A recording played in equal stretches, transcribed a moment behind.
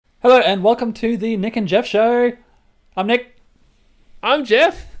Hello and welcome to the Nick and Jeff Show. I'm Nick, I'm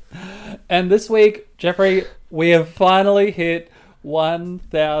Jeff. and this week, Jeffrey, we have finally hit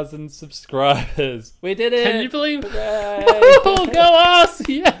 1,000 subscribers. We did it! Can you believe? Hooray! Oh, go us!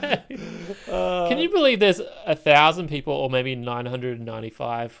 Yeah. Can you believe there's 1,000 people, or maybe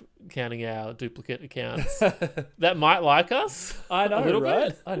 995, counting our duplicate accounts, that might like us? I know, a little right?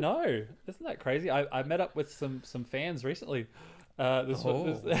 bit. I know. Isn't that crazy? I met up with some fans recently. This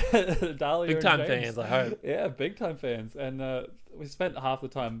Dahlia Big and time James. fans, I hope. Yeah, big time fans. And we spent half the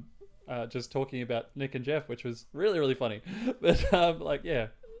time just talking about Nick and Jeff, which was really, really funny. But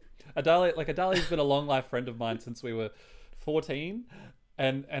Adalia's been a long life friend of mine since we were 14.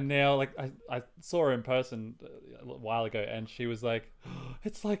 And now, I saw her in person a while ago, and she was like,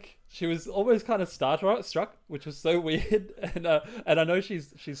 it's like, she was almost kind of starstruck, which was so weird. And I know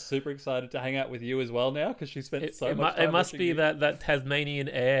she's super excited to hang out with you as well now, because she spent so much time It must watching be you. that Tasmanian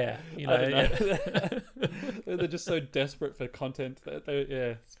air, you know. I don't know. Yeah. They're just so desperate for content. Yeah,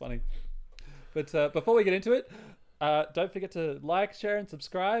 it's funny. But before we get into it, don't forget to like, share, and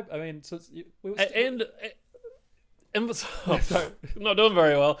subscribe. I mean, Sorry, not doing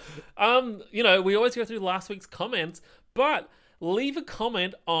very well. We always go through last week's comments, but leave a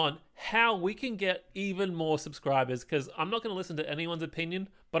comment on how we can get even more subscribers, because I'm not going to listen to anyone's opinion,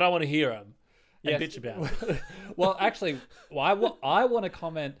 but I want to hear them and bitch about it. Well, actually, I want to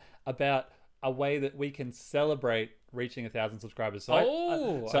comment about a way that we can celebrate reaching 1,000 subscribers. So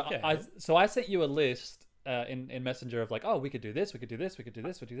I sent you a list in Messenger of like, oh, we could do this, we could do this, we could do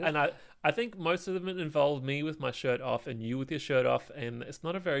this, we could do this. And I think most of them involved me with my shirt off and you with your shirt off, and it's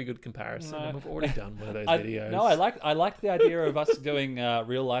not a very good comparison. No. And we've already done one of those videos. No, I liked the idea of us doing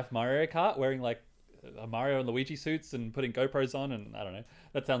real life Mario Kart, wearing like Mario and Luigi suits and putting GoPros on, and I don't know.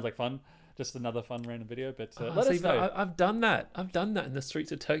 That sounds like fun. Just another fun random video. But let us know. I've done that. I've done that in the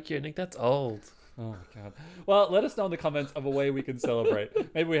streets of Tokyo, Nick. That's old. Oh my god. Well, let us know in the comments of a way we can celebrate.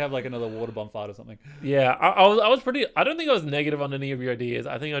 Maybe we have like another water bomb fight or something. Yeah, I was pretty. I don't think I was negative on any of your ideas.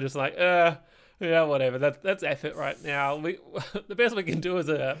 I think I was just like, yeah, whatever. That's effort right now. The best we can do is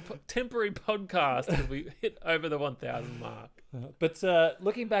a temporary podcast as we hit over the 1,000 mark. But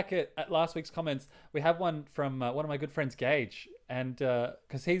looking back at last week's comments, we have one from one of my good friends, Gage, and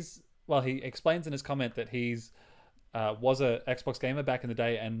because he explains in his comment that he's was a Xbox gamer back in the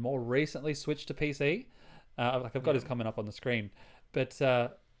day and more recently switched to PC. I've got his comment up on the screen, but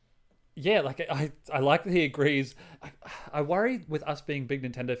yeah, like I like that he agrees. I worry with us being big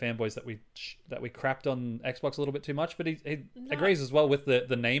Nintendo fanboys that we crapped on Xbox a little bit too much, but he agrees as well with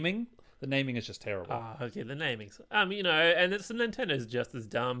the naming. The naming is just terrible. Okay, the naming's and it's the Nintendo's just as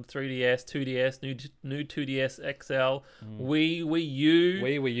dumb. 3DS, 2DS, new 2DS XL, Wii U.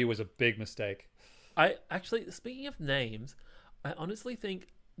 Wii U was a big mistake. I actually, speaking of names, I honestly think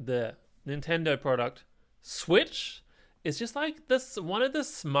the Nintendo product Switch is just like this one of the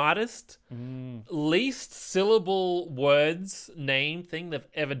smartest, least syllable words name thing they've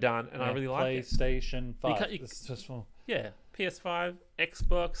ever done, and I really like it. PlayStation 5. It's just PS5,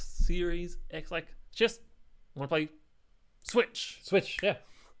 Xbox Series X, like just want to play Switch. Switch, yeah,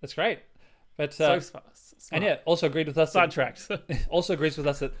 that's great. But So smart. and yeah, also agreed with us. Sidetracked. Also agrees with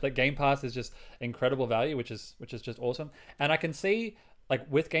us that Game Pass is just incredible value, which is just awesome. And I can see like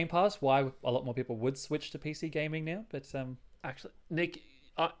with Game Pass why a lot more people would switch to PC gaming now. But Actually, Nick,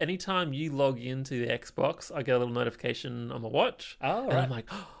 anytime you log into the Xbox, I get a little notification on my watch. Oh, and right. I'm like,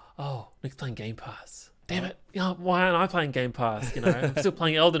 oh, Nick's playing Game Pass. Damn it. Why aren't I playing Game Pass? I'm still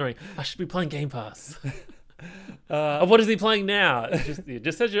playing Elden Ring. I should be playing Game Pass. What is he playing now? It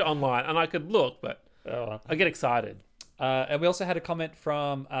just says you're online, and I could look, but I get excited. And we also had a comment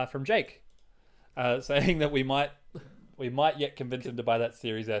from Jake saying that we might yet convince him to buy that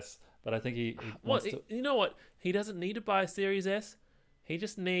Series S, but I think he wants to. You know what? He doesn't need to buy a Series S. He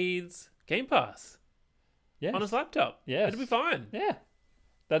just needs Game Pass on his laptop. Yes. It'll be fine. Yeah.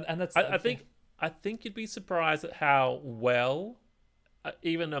 I think you'd be surprised at how well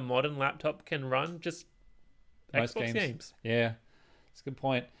even a modern laptop can run just Most Xbox games. Yeah, it's a good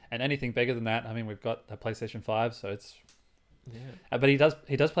point. And anything bigger than that, I mean, we've got a PlayStation 5, so it's... Yeah. But he does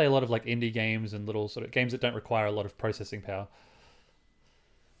play a lot of like indie games and little sort of games that don't require a lot of processing power.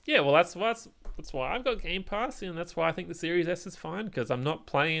 Yeah, well, that's why I've got Game Pass, and that's why I think the Series S is fine, because I'm not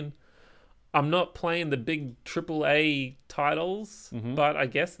playing the big AAA titles, but I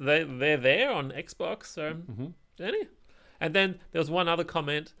guess they're there on Xbox. So, anyway. And then there was one other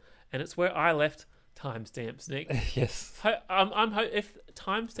comment, and it's where I left timestamps, Nick. Yes. If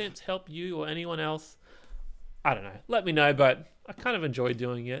timestamps help you or anyone else, I don't know. Let me know, but I kind of enjoy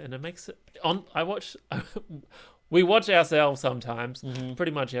doing it, and it makes it. I watch we watch ourselves sometimes,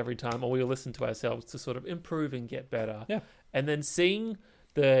 pretty much every time, or we listen to ourselves to sort of improve and get better. Yeah. And then seeing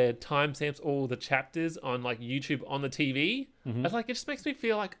the timestamps, all the chapters on like YouTube on the TV, it's like, it just makes me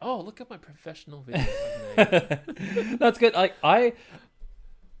feel like, oh, look at my professional videos I've made. That's good.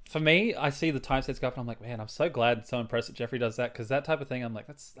 For me, I see the timestamps go up, and I'm like, man, I'm so glad, so impressed that Jeffrey does that, because that type of thing, I'm like,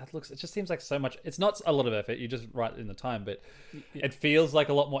 it just seems like so much. It's not a lot of effort. You just write in the time, but it feels like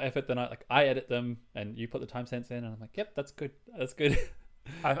a lot more effort than I edit them, and you put the timestamps in, and I'm like, yep, that's good. That's good.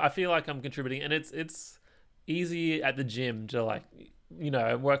 I feel like I'm contributing, and it's easy at the gym to like,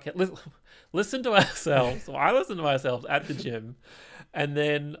 work at, listen to ourselves. So I listen to ourselves at the gym, and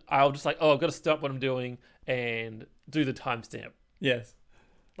then I'll just like, oh, I've got to stop what I'm doing and do the timestamp. Yes.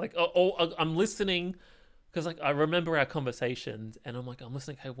 Like, I'm listening because like I remember our conversations, and I'm like, I'm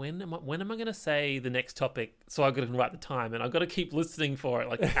listening. Hey, when am I going to say the next topic? So I've got to write the time, and I've got to keep listening for it,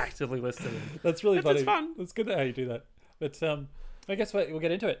 like actively listening. That's really funny. It's fun. That's good how you do that. But I guess we'll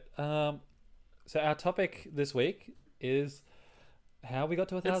get into it. So our topic this week is how we got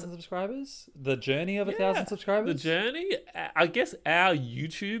to 1,000 subscribers, the journey of 1,000 subscribers. The journey, I guess, our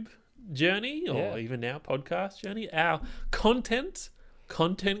YouTube journey, or even our podcast journey, our content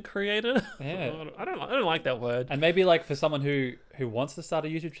creator. Yeah. I don't like that word. And maybe like for someone who wants to start a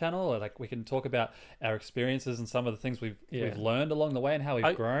YouTube channel, or like we can talk about our experiences and some of the things we've learned along the way and how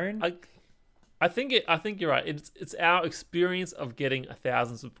we've grown. I think you're right. It's our experience of getting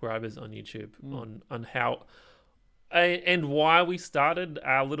 1,000 subscribers on YouTube, on how and why we started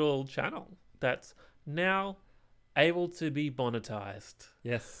our little channel that's now able to be monetized.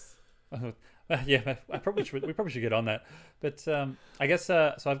 Yes. Yeah, we probably should get on that. But I guess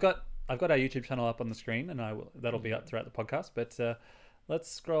so. I've got our YouTube channel up on the screen, and that'll be up throughout the podcast. But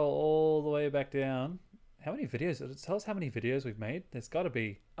let's scroll all the way back down. How many videos? Tell us how many videos we've made. There's got to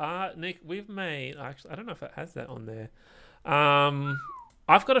be. Nick, we've made. Actually, I don't know if it has that on there.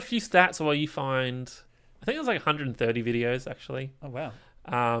 I've got a few stats while you find. I think there's like 130 videos actually. Oh wow.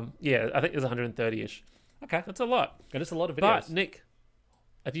 Yeah, I think there's 130ish. Okay, that's a lot. That is a lot of videos. But Nick,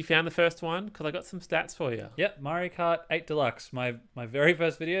 have you found the first one? Because I got some stats for you. Yep, Mario Kart 8 Deluxe. My very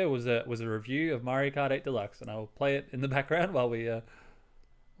first video was a review of Mario Kart 8 Deluxe, and I will play it in the background while we.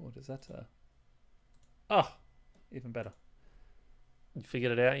 What is that? Oh, even better. You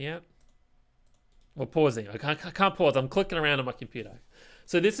figured it out yet? We're pausing. I can't pause. I'm clicking around on my computer.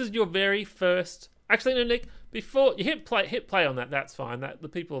 So this is your very first. Actually, no, Nick. Before you hit play on that. That's fine. That the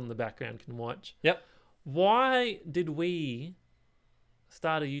people in the background can watch. Yep. Why did we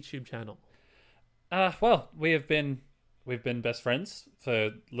start a YouTube channel? Well, we've been best friends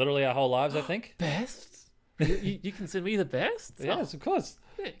for literally our whole lives, I think. Best? You consider me the best? Yes, of course.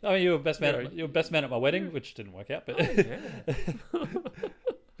 Yeah. I mean, you were best man. You were best man at my wedding, which didn't work out, but.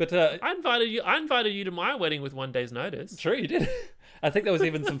 But I invited you to my wedding with 1 day's notice. True, you did. I think there was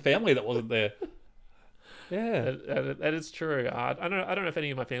even some family that wasn't there. Yeah, that is true. I don't know if any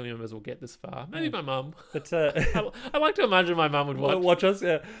of my family members will get this far. Maybe my mum. But I like to imagine my mum would watch us.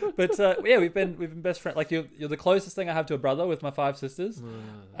 Yeah, but yeah, we've been best friends. Like you're the closest thing I have to a brother with my 5 sisters,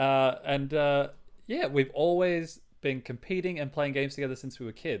 and yeah, we've always been competing and playing games together since we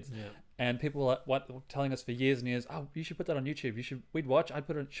were kids. Yeah. And people were telling us for years and years, oh, you should put that on YouTube. We'd watch. Should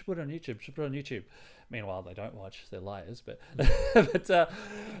put it on YouTube. Meanwhile, they don't watch. They're liars. But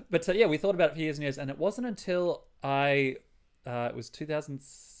yeah, we thought about it for years and years. And it wasn't until it was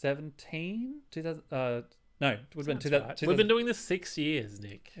 2017. No, it would have been 2000. We've been doing this 6 years,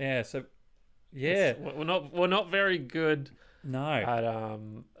 Nick. Yeah. So yeah, we're not very good. No. At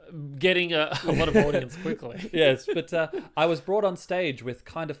getting a lot of audience quickly. Yes, but I was brought on stage with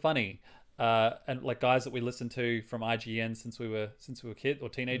Kinda Funny, and like guys that we listened to from IGN since we were kids or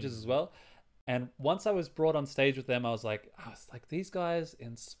teenagers as well. And once I was brought on stage with them, I was like, these guys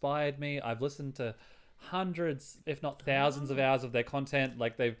inspired me. I've listened to hundreds, if not thousands, of hours of their content.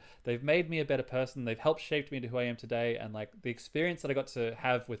 Like they've made me a better person. They've helped shape me to who I am today. And like the experience that I got to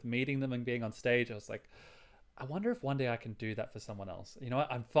have with meeting them and being on stage, I was like, I wonder if one day I can do that for someone else. You know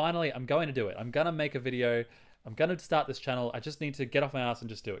what? I'm going to do it. I'm going to make a video. I'm going to start this channel. I just need to get off my ass and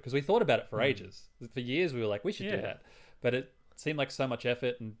just do it. Because we thought about it for ages. For years, we were like, we should do that. But it seemed like so much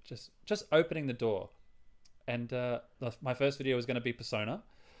effort and just opening the door. And my first video was going to be Persona.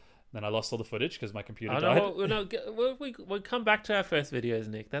 Then I lost all the footage because my computer died. We'll come back to our first videos,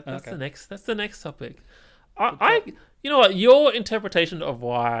 Nick. That's okay. the next topic. You know what? Your interpretation of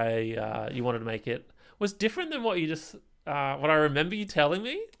why you wanted to make it was different than what you just what I remember you telling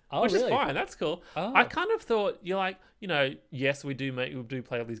me, which is fine. That's cool. Oh. I kind of thought you're like, yes, we do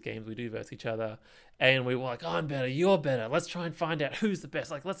play all these games, we do verse each other, and we were like, I'm better, you're better. Let's try and find out who's the best.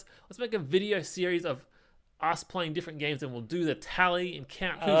 Like, let's make a video series of us playing different games, and we'll do the tally and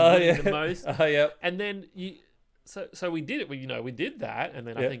count who's Oh, winning yeah. the most. Oh, yeah. And then so we did it. We did that, and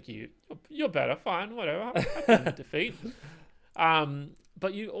then I Yeah. think you're better. Fine, whatever. I can defeat.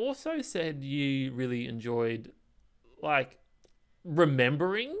 But you also said you really enjoyed like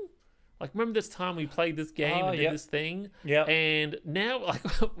remembering. Like, remember this time we played this game and did yep. this thing? Yeah. And now, like,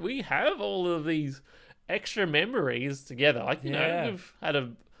 we have all of these extra memories together. Like, you know, we've had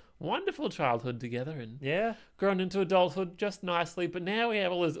a wonderful childhood together and Yeah. grown into adulthood just nicely. But now we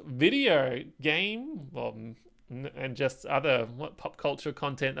have all this video game, and just other pop culture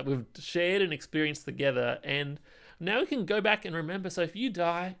content that we've shared and experienced together. And now we can go back and remember. So if you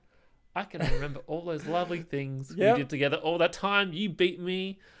die, I can remember all those lovely things Yep. we did together. Or that time you beat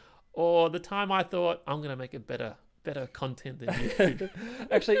me. Or the time I thought, I'm going to make it better content than you.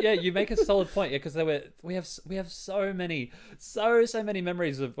 Actually, yeah, you make a solid point. Yeah, because we have so many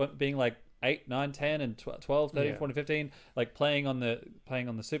memories of being like 8, 9, 10, and 12, 13, Yeah. 14, 15, like playing on the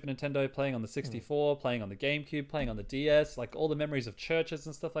Super Nintendo, playing on the 64, playing on the GameCube, playing on the DS, like all the memories of churches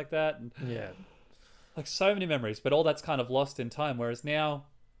and stuff like that, and Yeah. like so many memories. But all that's kind of lost in time. Whereas now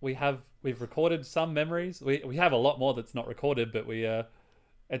we've recorded some memories. We have a lot more that's not recorded, but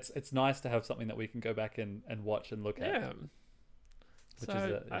it's nice to have something that we can go back and watch and look at, Yeah. which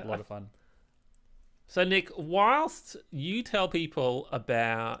is a lot of fun. So, Nick, whilst you tell people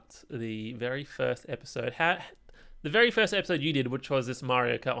about the very first episode, the very first episode you did, which was this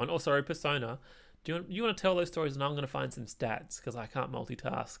Mario Kart one, Persona, you want to tell those stories, and I'm going to find some stats because I can't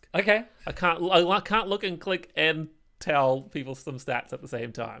multitask. Okay. I can't look and click and tell people some stats at the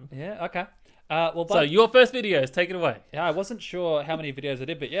same time. Yeah. Okay. So your first videos, take it away. Yeah, I wasn't sure how many videos I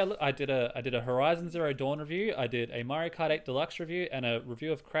did, but yeah, look, I did a Horizon Zero Dawn review, I did a Mario Kart 8 Deluxe review, and a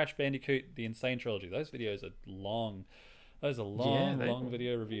review of Crash Bandicoot: The Insane Trilogy. Those videos are long. Those are long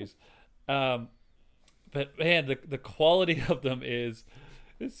video reviews. But man, the quality of them is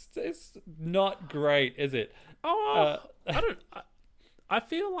it's not great, is it? I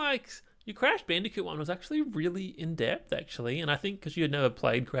feel like your Crash Bandicoot one was actually really in depth, actually, and I think because you had never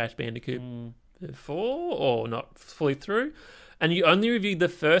played Crash Bandicoot before or not fully through, and you only reviewed the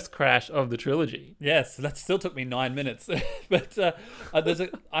first Crash of the trilogy. Yes, that still took me 9 minutes. But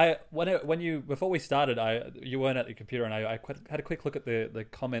before we started, you weren't at the computer, and I had a quick look at the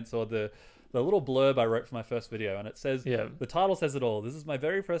comments or the little blurb I wrote for my first video, and it says, the title says it all. This is my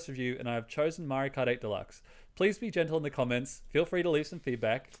very first review, and I have chosen Mario Kart 8 Deluxe. Please be gentle in the comments. Feel free to leave some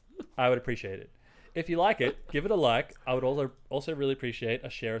feedback. I would appreciate it. If you like it, give it a like. I would also really appreciate a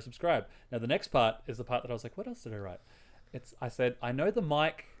share or subscribe. Now, the next part is the part that I was like, what else did I write? I said, I know the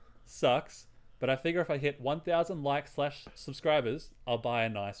mic sucks, but I figure if I hit 1,000 likes / subscribers, I'll buy a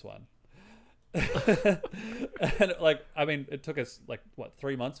nice one. And it took us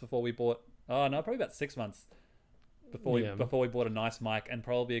 3 months before we bought. Oh no, probably about 6 months before we bought a nice mic, and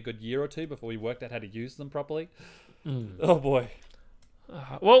probably a good year or two before we worked out how to use them properly. Oh boy.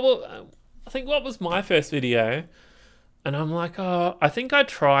 I think what was my first video, and I'm like, I think I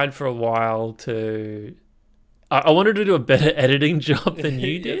tried for a while to. I wanted to do a better editing job than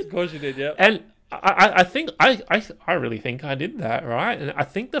you did. Yes, of course you did, yeah. And I think I really think I did that, right? And I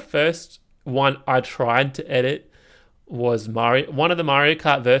think the first one I tried to edit was one of the Mario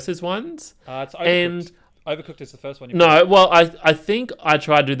Kart Versus ones. It's Overcooked. Overcooked is the first one. I think I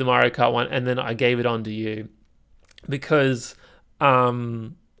tried to do the Mario Kart one, and then I gave it on to you because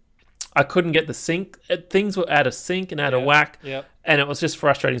I couldn't get the sync. Things were out of sync and out of whack, and it was just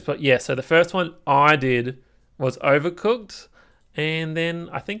frustrating. But yeah, so the first one I did was Overcooked, and then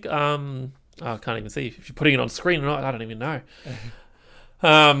I think I can't even see if you're putting it on screen or not. I don't even know.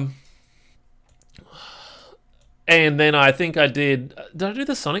 And then I think I did I do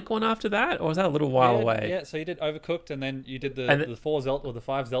the Sonic one after that, or was that a little while away? Yeah, so you did Overcooked, and then you did the 4 Zelda or the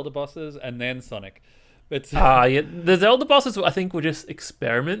 5 Zelda bosses, and then Sonic. But the Zelda bosses I think were just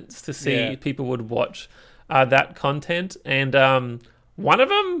experiments to see if people would watch that content, and one of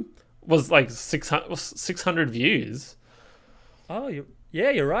them was like 600 views. Oh,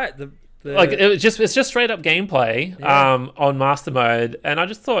 you're right. It's just straight up gameplay on Master Mode, and I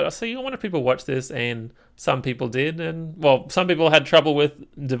just thought, I wonder if people watch this, and some people did, and some people had trouble with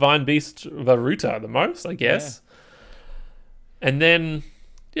Divine Beast Varuta the most, I guess. Yeah. And then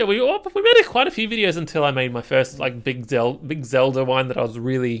we made quite a few videos until I made my first big Zelda one that I was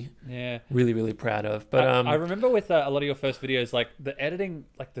really really proud of. But I remember with a lot of your first videos, like the editing,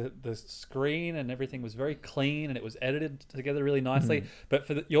 like the screen and everything was very clean, and it was edited together really nicely. But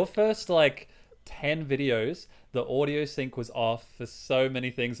for your first 10 videos, the audio sync was off for so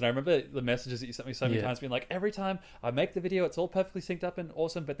many things. And I remember the messages that you sent me so many times being like, every time I make the video, it's all perfectly synced up and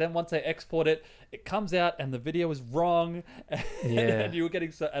awesome. But then once I export it, it comes out and the video is wrong. And you were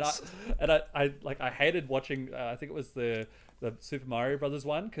getting so, and I hated watching, I think it was the Super Mario Brothers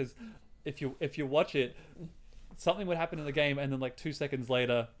one, because if you watch it, something would happen in the game and then like 2 seconds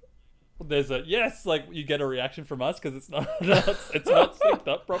later, there's a yes, like you get a reaction from us because it's not synced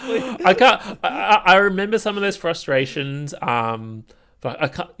up properly. I remember some of those frustrations. But I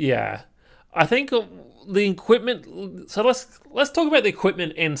can't. Yeah, I think the equipment. So let's talk about the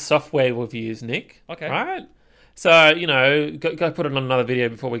equipment and software we've used, Nick. Okay. Right. So go put it on another video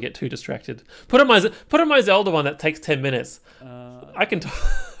before we get too distracted. Put on my Zelda one that takes 10 minutes. I can.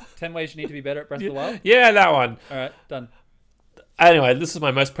 10 ways you need to be better at Breath of the Wild. Yeah, that one. All right, done. Anyway, this is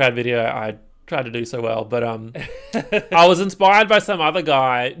my most proud video. I tried to do so well, but I was inspired by some other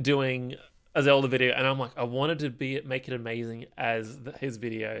guy doing a Zelda video, and I'm like, I wanted to make it amazing as his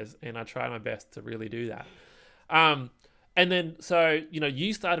videos, and I tried my best to really do that. And then so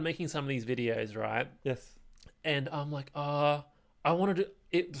you started making some of these videos, right? Yes. And I'm like, I wanted to.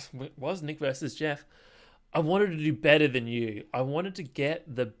 It was Nick versus Jeff. I wanted to do better than you. I wanted to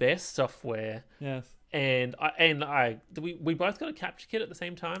get the best software. Yes. And we both got a capture kit at the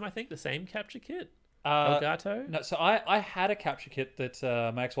same time. I think the same capture kit. Elgato. No, so I had a capture kit that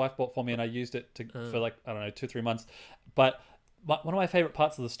my ex-wife bought for me, and I used it for like, I don't know, 2-3 months. But one of my favorite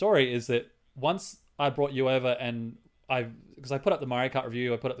parts of the story is that once I brought you over, and because I put up the Mario Kart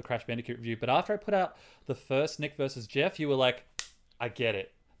review, I put up the Crash Bandicoot review, but after I put out the first Nick versus Jeff, you were like, I get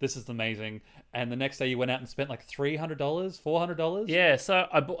it. This is amazing. And the next day you went out and spent like $300, $400. Yeah, so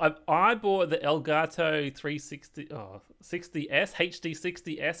I bought the Elgato 360 60S, HD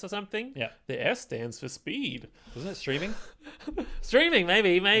 60S or something. Yeah. The S stands for speed. Wasn't it streaming? Streaming,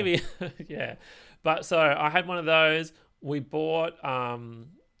 maybe. Yeah. But so I had one of those. We bought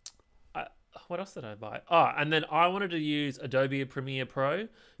what else did I buy? Oh, and then I wanted to use Adobe Premiere Pro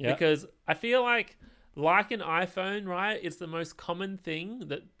because I feel like an iPhone, right? It's the most common thing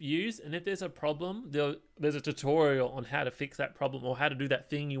that use, and if there's a problem, there's a tutorial on how to fix that problem or how to do that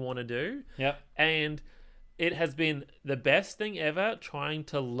thing you want to do. Yeah. And it has been the best thing ever trying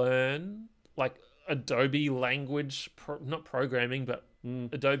to learn like Adobe language, not programming, but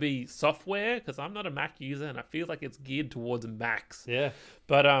Adobe software, because I'm not a Mac user and I feel like it's geared towards Macs. Yeah.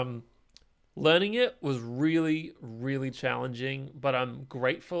 But learning it was really, really challenging, but I'm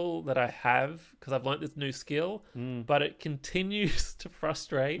grateful that I have, because I've learned this new skill, but it continues to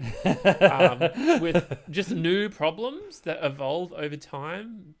frustrate with just new problems that evolve over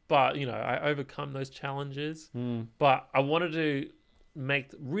time. But, I overcome those challenges. But I wanted to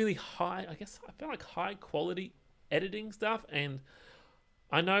make really high, I feel like high quality editing stuff. And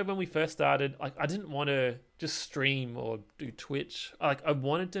I know when we first started, like I didn't want to just stream or do Twitch. I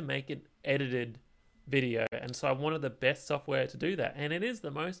wanted to make an edited video, and so I wanted the best software to do that. And it is the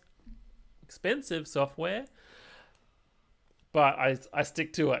most expensive software, but I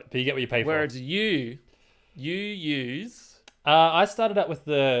stick to it. But you get what you pay for. Whereas you use. I started out with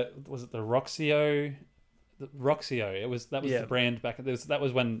was it the Roxio? Roxio. That was the brand back. That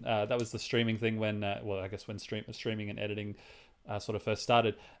was when that was the streaming thing when I guess when streaming and editing sort of first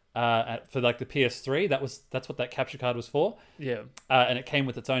started. For like the PS3, that's what that capture card was for. Yeah. And it came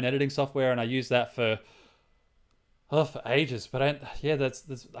with its own editing software, and I used that for ages. But I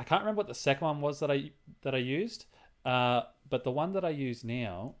can't remember what the second one was that I used. But the one that I use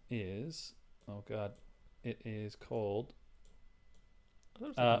now is it is called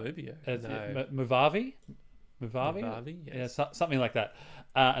Movio. Movavi. Movavi, yes. Yeah, something like that.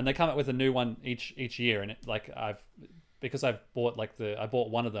 And they come up with a new one each year, and because I bought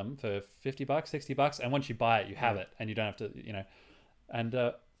one of them for $50, $60, and once you buy it, you have it, and you don't have to, and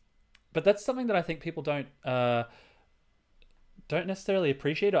but that's something that I think people don't necessarily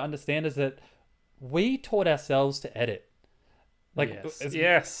appreciate or understand, is that we taught ourselves to edit.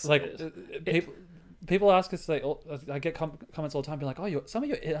 Yes. People ask us, I get comments all the time, being like, some of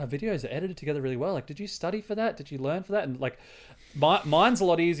your videos are edited together really well. Like, did you study for that? Did you learn for that? And like, mine's a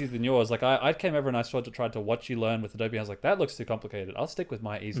lot easier than yours. Like, I came over and I tried to watch you learn with Adobe. I was like, that looks too complicated. I'll stick with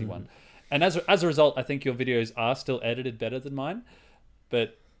my easy one. And as a result, I think your videos are still edited better than mine,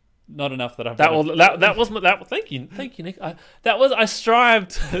 but not enough that I've. Thank you, Nick. I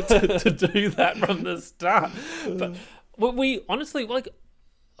strived to do that from the start. But we honestly like.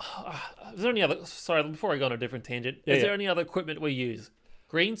 Is there any other? Sorry, before I go on a different tangent, is there any other equipment we use?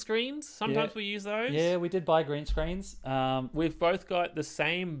 Green screens. Sometimes Yeah. we use those. Yeah, we did buy green screens. We've both got the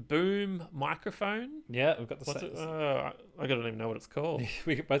same boom microphone. Yeah, we've got the What's same. it? I don't even know what it's called.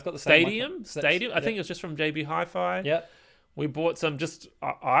 We both got the same Stadium. I think it was just from JB Hi-Fi. Yeah, We bought some.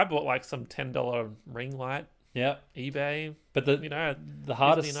 I bought like some $10 ring light. yeah. eBay. But The the gives me a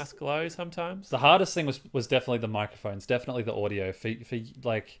hardest nice glow sometimes. the hardest thing was definitely the microphones, definitely the audio. For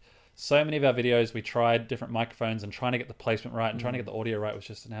like so many of our videos, we tried different microphones and trying to get the placement right and trying to get the audio right was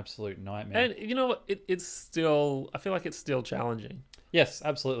just an absolute nightmare. And you know what? It's still. I feel like it's still challenging. Yes,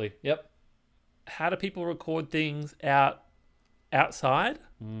 absolutely. Yep. How do people record things outside?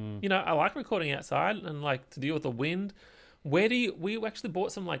 You know, I like recording outside and like to deal with the wind. We actually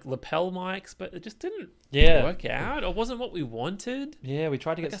bought some like lapel mics, but it just didn't work out. It wasn't what we wanted. Yeah, we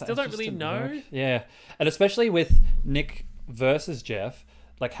tried to get. I still don't really know. Work. Yeah, and especially with Nick versus Jeff,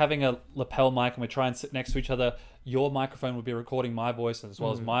 like having a lapel mic, and we try and sit next to each other. Your microphone would be recording my voice as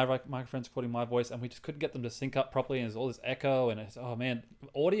well as my microphone's recording my voice, and we just couldn't get them to sync up properly. And there's all this echo, and it's, oh man,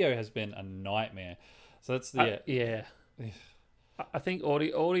 audio has been a nightmare. So that's the Yeah. I think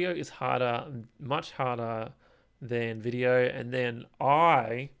audio is harder, much harder than video. And then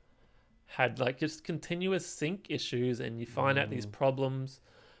I had like just continuous sync issues, and you find out these problems.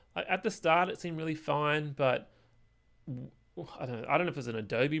 Like, at the start, it seemed really fine, but I don't know if it's an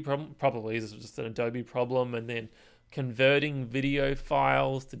Adobe problem. Probably it's just an Adobe problem, and then converting video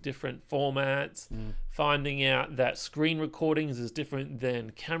files to different formats, finding out that screen recordings is different than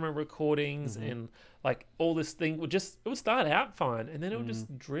camera recordings, and like all this thing it would start out fine, and then it would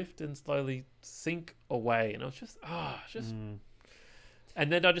just drift and slowly sink away, and I was just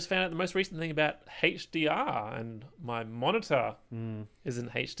and then I just found out the most recent thing about HDR, and my monitor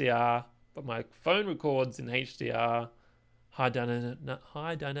isn't HDR, but my phone records in HDR, high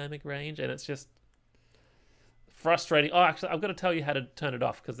dynamic range, and it's just frustrating. Oh, actually, I've got to tell you how to turn it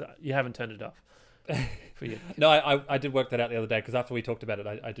off because you haven't turned it off for you. No, I did work that out the other day because after we talked about it,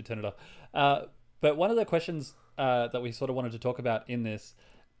 I did turn it off. But one of the questions that we sort of wanted to talk about in this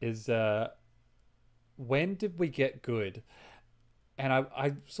is when did we get good? And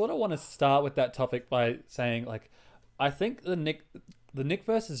I sort of want to start with that topic by saying, like, I think the Nick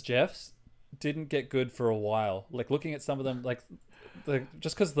versus Jeffs didn't get good for a while. Like, looking at some of them, like,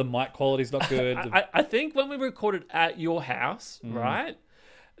 just because the mic quality's not good. I think when we recorded at your house, right,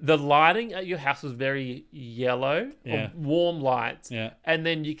 the lighting at your house was very yellow, or warm lights. Yeah. And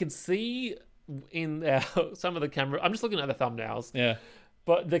then you can see in some of the camera, I'm just looking at the thumbnails. Yeah.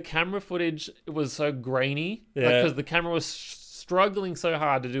 But the camera footage was so grainy Yeah. because the camera was struggling so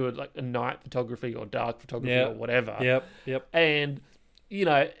hard to do it like a night photography or dark photography or whatever. Yep. And, you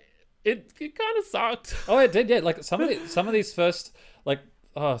know, it kind of sucked. Oh, it did. Yeah. Like some of these first like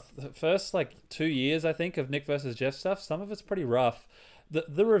 2 years, I think, of Nick versus Jeff stuff. Some of it's pretty rough.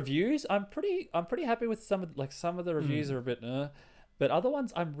 The reviews, I'm pretty happy with some of the reviews are a bit, but other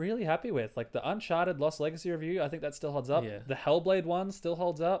ones I'm really happy with. Like the Uncharted Lost Legacy review, I think that still holds up. Yeah. The Hellblade one still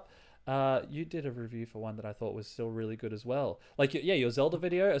holds up. You did a review for one that I thought was still really good as well. Like, your Zelda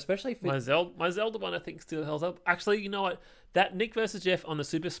video, especially for My Zelda one, I think, still holds up. Actually, you know what? That Nick versus Jeff on the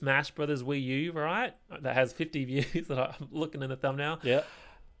Super Smash Brothers Wii U, right? That has 50 views that I'm looking in the thumbnail. Yeah.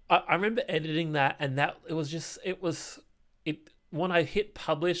 I remember editing that, and when I hit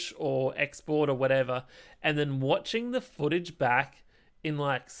publish or export or whatever, and then watching the footage back in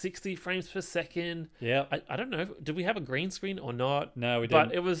like 60 frames per second. Yeah. I don't know. Did we have a green screen or not? No, we didn't.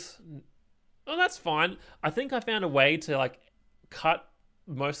 But it was... Oh, that's fine. I think I found a way to like cut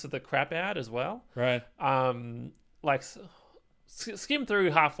most of the crap out as well. Right. Like skim through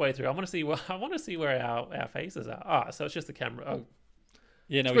halfway through. I want to see where our faces are. So it's just the camera. Oh,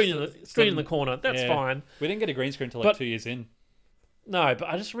 Yeah, no, screen in the corner. That's fine. We didn't get a green screen until like 2 years in. No, but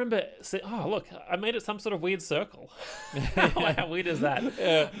I just remember saying, oh, look, I made it some sort of weird circle. Like, how weird is that?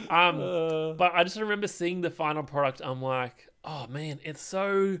 But I just remember seeing the final product. I'm like, oh, man, it's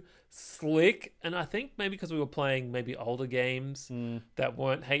so slick. And I think maybe because we were playing maybe older games that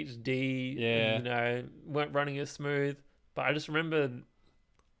weren't HD, and, weren't running as smooth. But I just remember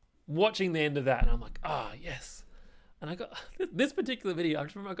watching the end of that, and I'm like, oh, yes. And I got this particular video. I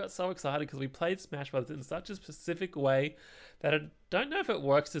just remember I got so excited because we played Smash Brothers in such a specific way that I don't know if it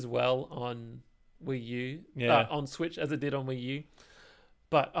works as well on Wii U, on Switch as it did on Wii U.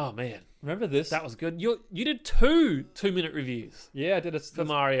 But oh man, remember this? That was good. You did 2-minute reviews. Yeah, I did for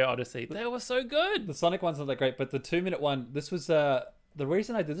Mario Odyssey. They were so good. The Sonic one's not that great, but the 2-minute one. This was the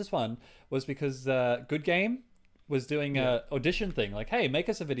reason I did this one was because Good Game was doing a audition thing. Like, hey, make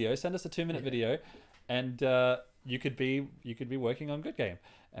us a video, send us a 2-minute video, and you could be working on Good Game.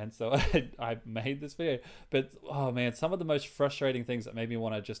 And so I made this video. But oh man, some of the most frustrating things that made me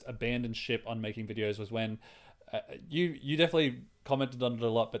want to just abandon ship on making videos was when you definitely commented on it a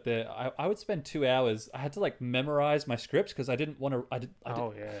lot, but I would spend 2 hours. I had to like memorize my scripts because I didn't want to.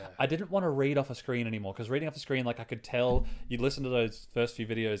 I didn't want to read off a screen anymore, because reading off a screen, like I could tell, you'd listen to those first few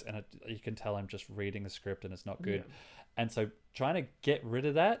videos and you can tell I'm just reading a script and it's not good. Yeah. And so trying to get rid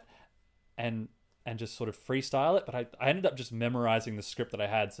of that and just sort of freestyle it, but I ended up just memorizing the script that I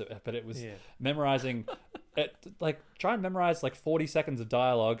had. So, but it was memorizing it, like try and memorize like 40 seconds of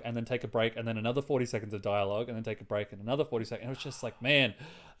dialogue and then take a break and then another 40 seconds of dialogue and then take a break and another 40 seconds. And it was just like, man,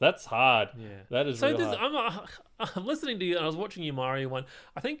 that's hard. Yeah, that is real hard. I'm listening to you, and I was watching your Mario one.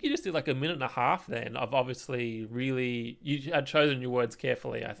 I think you just did like a minute and a half then of obviously really, you had chosen your words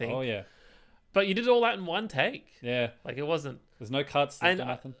carefully, I think. Oh yeah. But you did all that in one take. Yeah. Like it wasn't. There's no cuts. There's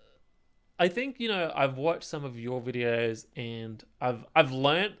nothing. I think, you know, I've watched some of your videos and I've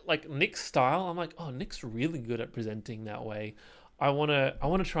learned like Nick's style. I'm like, oh, Nick's really good at presenting that way. I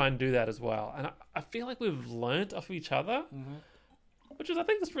wanna try and do that as well. And I feel like we've learned off each other, which is, I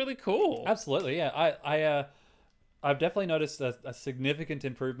think, that's really cool. Absolutely, yeah. I've definitely noticed a significant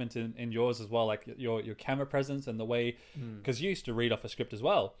improvement in yours as well, like your camera presence and the way, because you used to read off a script as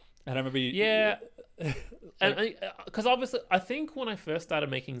well. And I remember you... Yeah. And because obviously, I think when I first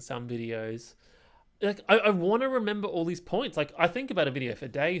started making some videos, like I want to remember all these points. Like I think about a video for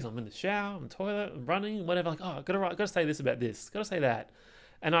days. I'm in the shower, I'm in the toilet, I'm running, whatever. Like, oh, gotta say this about this, gotta say that,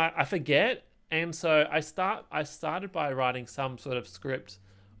 and I forget. And so I started by writing some sort of script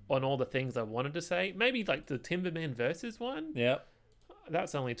on all the things I wanted to say. Maybe like the Timberman versus one. Yeah,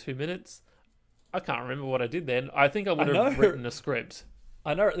 that's only 2 minutes. I can't remember what I did then. I think I would have written a script.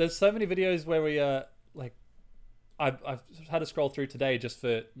 I know there's so many videos where we like I've had to scroll through today just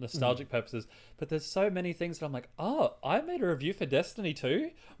for nostalgic purposes, but there's so many things that I'm like, oh, I made a review for Destiny 2.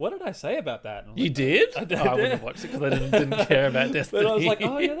 What did I say about that? You like, did? I wouldn't have watched it because I didn't care about Destiny. But I was like,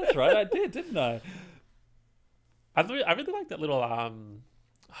 oh yeah, that's right, I did, didn't I? I really like that little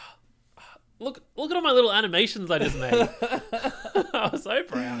Look at all my little animations I just made. I was so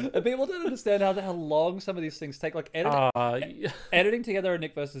proud. And people don't understand how long some of these things take. Like editing together a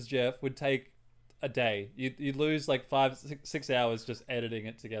Nick versus Jeff would take a day. You'd lose like 5-6 hours just editing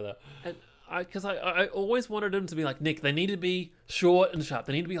it together. And because I always wanted them to be like, Nick, they need to be short and sharp.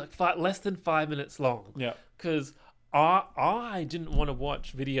 They need to be like less than 5 minutes long. Yeah. Because I didn't want to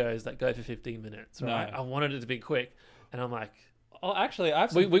watch videos that go for 15 minutes. Right. No. I wanted it to be quick, and I'm like, oh, actually, I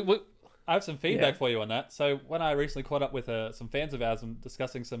have some feedback for you on that. So when I recently caught up with some fans of ours and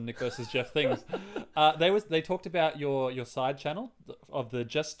discussing some Nick versus Jeff things, they talked about your side channel of the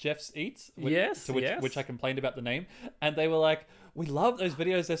Just Jeff's Eats, which I complained about the name, and they were like, we love those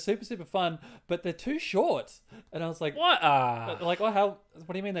videos, they're super super fun, but they're too short. And I was like, what? Like, what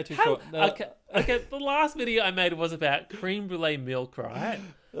do you mean they're too short? Okay. The last video I made was about creme brulee milk, right?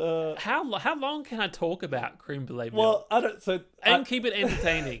 How long can I talk about creme brulee milk? Well, I don't. So keep it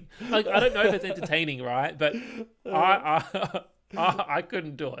entertaining. Like I don't know if it's entertaining, right? But I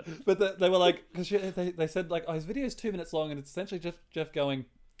couldn't do it. But they were like, because they said like, oh, his video is 2 minutes long, and it's essentially just Jeff going,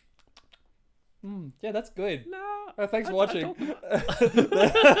 yeah, that's good. No, thanks for watching.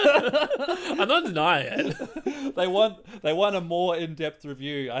 I'm not denying it. They want a more in-depth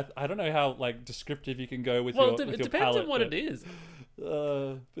review. I don't know how like descriptive you can go with your palette. It depends on what it is.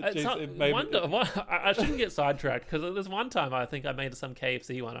 But geez, I shouldn't get sidetracked, because there's one time I think I made some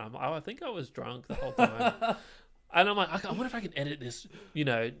KFC one. I think I was drunk the whole time, and I'm like, I wonder if I can edit this,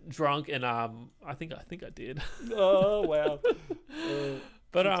 drunk. And I think I did. Oh wow.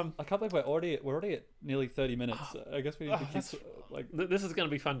 But I can't believe we're already at nearly 30 minutes. I guess we need to keep like. This is going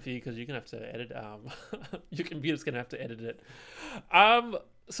to be fun for you because you're going to have to edit. Your computer's going to have to edit it.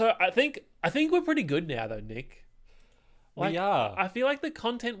 So I think we're pretty good now, though, Nick. Like, we are. I feel like the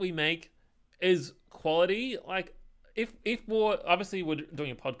content we make is quality. Like if we're obviously we're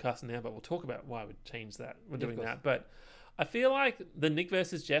doing a podcast now, but we'll talk about why we changed that. We're doing that, but I feel like the Nick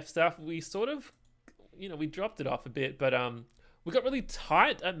versus Jeff stuff, we sort of, we dropped it off a bit, but we got really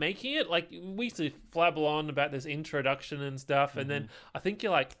tight at making it. Like we used to flabble on about this introduction and stuff, and then I think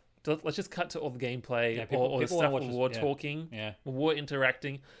you're like, let's just cut to all the gameplay or the stuff where we're talking, we're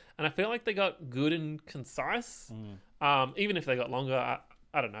interacting, and I feel like they got good and concise. Even if they got longer,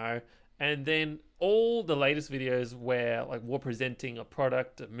 I don't know. And then all the latest videos where like we're presenting a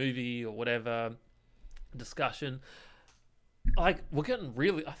product, a movie, or whatever, discussion, like we're getting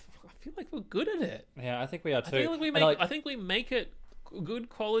really. I feel like we're good at it. Yeah, I think we are too. I think we make it good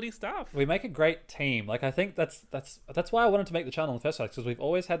quality stuff. We make a great team. Like, I think that's why I wanted to make the channel in the first place, because we've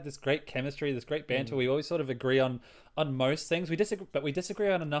always had this great chemistry, this great banter. We always sort of agree on most things. We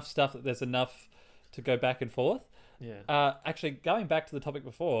disagree on enough stuff that there's enough to go back and forth. Yeah. Actually, going back to the topic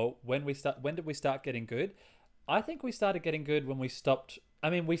before, when did we start getting good? I think we started getting good when we stopped. I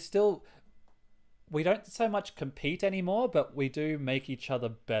mean, we don't so much compete anymore, but we do make each other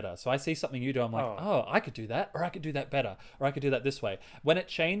better. So I see something you do, I'm like, oh, I could do that, or I could do that better, or I could do that this way. When it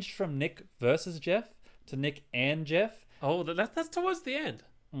changed from Nick versus Jeff to Nick and Jeff. Oh, that's towards the end.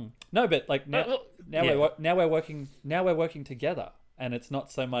 No, but like now we're working together. And it's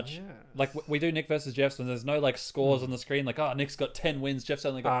not so much like we do Nick versus Jeff's when there's no like scores on the screen. Like, oh, Nick's got 10 wins, Jeff's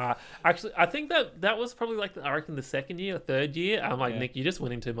only got. Actually, I think that was probably like I reckon the second year or third year. I'm like, Nick, you're just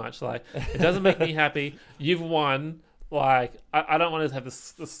winning too much. Like, it doesn't make me happy. You've won. Like, I don't want to have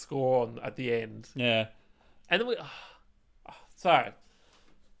the score at the end. Yeah. And then sorry.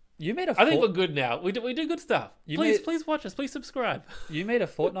 You made I think we're good now. We do good stuff. Please watch us. Please subscribe. You made a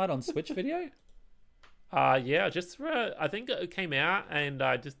Fortnite on Switch video. Yeah, just I think it came out and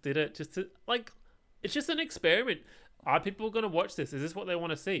I just did it just to like, it's just an experiment. Are people going to watch this? Is this what they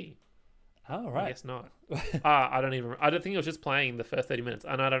want to see? Oh, right. I guess not. I don't think it was just playing the first 30 minutes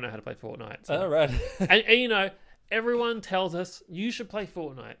and I don't know how to play Fortnite. So. Oh, right. and you know, everyone tells us you should play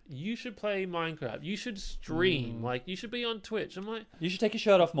Fortnite. You should play Minecraft. You should stream. Like, you should be on Twitch. I'm like, you should take your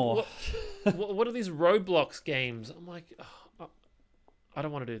shirt off more. What are these Roblox games? I'm like, I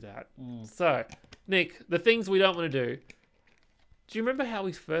don't want to do that. So, Nick, the things we don't want to do. Do you remember how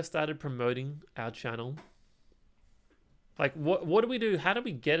we first started promoting our channel? Like, what do we do? How do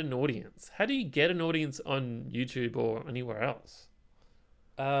we get an audience? How do you get an audience on YouTube or anywhere else?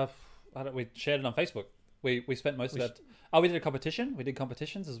 We shared it on Facebook. We spent most of that. We did a competition. We did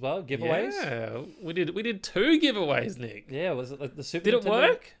competitions as well. Giveaways. Yeah, we did 2 giveaways, Nick. Yeah, was it like the Super? Did it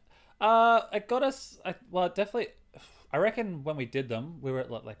work? It got us. Definitely. I reckon when we did them, we were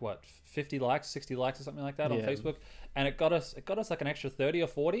at like what, 50 likes, 60 likes or something like that on Facebook, and it got us like an extra 30 or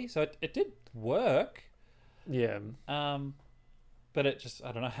 40. So it did work. Yeah. But it just,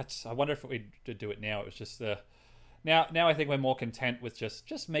 I don't know. I wonder if we did do it now. It was just now I think we're more content with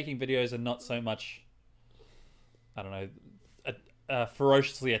just making videos and not so much. I don't know.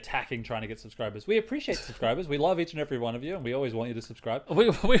 Ferociously attacking trying to get subscribers. We appreciate subscribers. We love each and every one of you, and we always want you to subscribe. We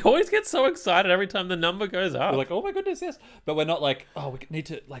always get so excited every time the number goes up. We're like, oh my goodness, yes. But we're not like, oh, we need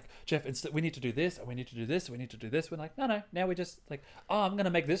to, like, Jeff, we need to do this, and we need to do this, and we need to do this. We're like, no. Now we just like, oh, I'm going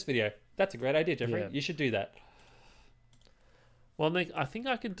to make this video. That's a great idea, Jeffrey. Yeah. You should do that. Well, Nick, I think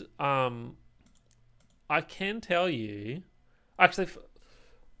I could, I can tell you, actually,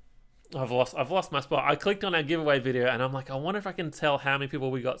 I've lost my spot. I clicked on our giveaway video and I'm like, I wonder if I can tell how many people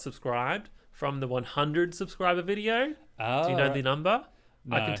we got subscribed from the 100 subscriber video. Oh, do you know the number?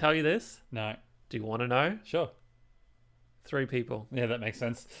 No. I can tell you this. No. Do you want to know? Sure. 3 people. Yeah, that makes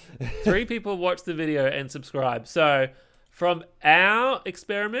sense. 3 people watched the video and subscribed. So from our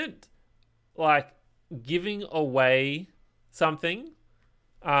experiment, like giving away something,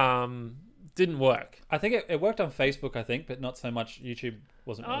 didn't work. I think it worked on Facebook, but not so much YouTube.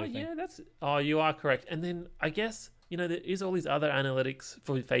 Wasn't really you are correct. And then I guess, you know, there is all these other analytics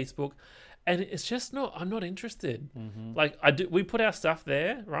for Facebook and it's just I'm not interested. Mm-hmm. Like we put our stuff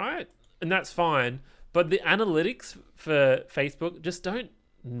there, right? And that's fine. But the analytics for Facebook just don't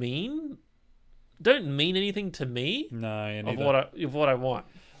mean anything to me. No, of what I want.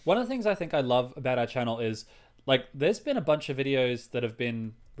 One of the things I think I love about our channel is like there's been a bunch of videos that have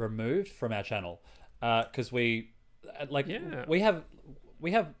been removed from our channel because we have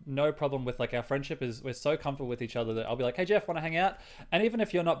no problem with like our friendship we're so comfortable with each other that I'll be like, hey Jeff, want to hang out? And even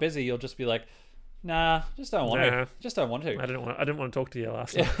if you're not busy, you'll just be like, nah, just don't want to. Just don't want to. I didn't want to talk to you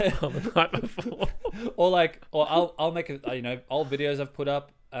last night on the night before. or I'll make old videos I've put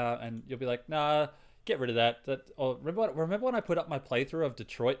up and you'll be like, nah, get rid of that. Or remember when I put up my playthrough of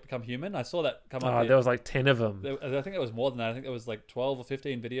Detroit Become Human? I saw that come up. There was like 10 of them. I think it was more than that. I think it was like 12 or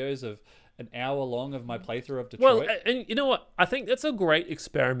 15 videos of an hour long of my playthrough of Detroit. Well, and you know what? I think that's a great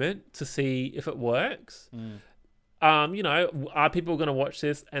experiment to see if it works. You know, are people going to watch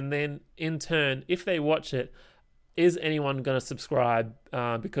this? And then in turn, if they watch it, is anyone going to subscribe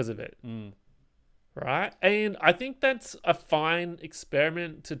because of it? Right? And I think that's a fine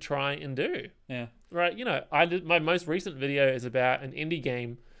experiment to try and do. Yeah. Right? You know, my most recent video is about an indie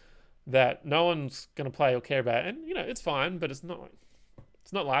game that no one's going to play or care about. And, you know, it's fine, but it's not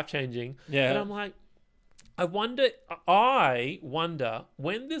life-changing. Yeah. And I'm like, I wonder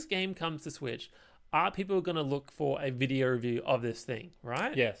when this game comes to Switch, are people going to look for a video review of this thing,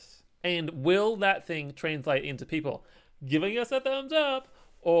 right? Yes. And will that thing translate into people? giving us a thumbs up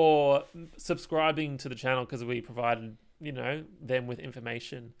or subscribing to the channel because we provided, them with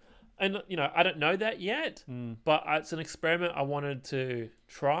information. And, I don't know that yet, but it's an experiment I wanted to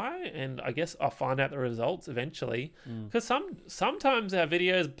try, and I guess I'll find out the results eventually. Because sometimes our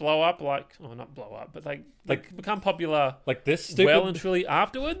videos blow up not blow up, but like become popular Like this stupid, well and truly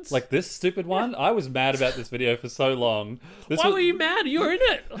afterwards. like this stupid one. I was mad about this video for so long. Why were you mad? You were in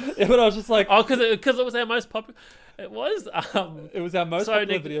it. Yeah, but I was just like, Oh, because it was our most popular. It was. it was our most So,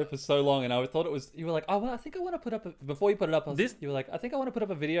 popular Nick- video for so long, and I thought it was. You were like, "Oh, well, I think I want to put up." Before you put it up, you were like, "I think I want to put up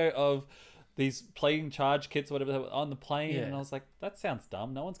a video of these playing charge kits, or whatever, that were on the plane." Yeah. And I was like, "That sounds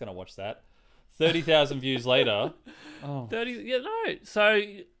dumb. No one's gonna watch that." 30,000 views later. Oh, 30. Yeah, no. So,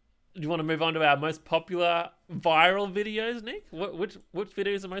 do you want to move on to our most popular viral videos, Nick? Which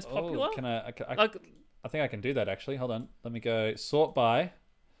video is the most popular? Can I Like, I think I can do that actually. Hold on. Let me go sort by.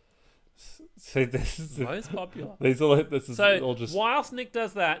 So this is most popular. These are this is So all just whilst Nick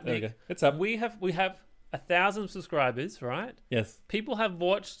does that, there we Nick, go. It's up. we have 1,000 subscribers, right? Yes. People have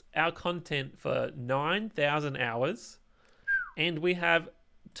watched our content for 9,000 hours, and we have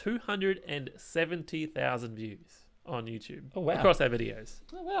 270,000 views on YouTube. Oh, wow. Across our videos.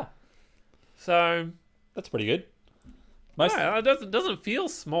 Oh wow. So That's pretty good. Most no, it doesn't feel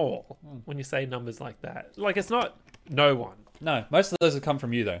small when you say numbers like that. Like it's not no one. No, most of those have come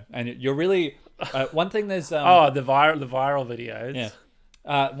from you though, and you're really one thing. There's The viral videos.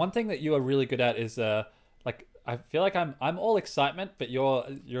 yeah, one thing that you are really good at is like I feel like I'm all excitement, but you're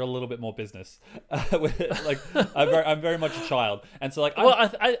a little bit more business. Like I'm very much a child, and so like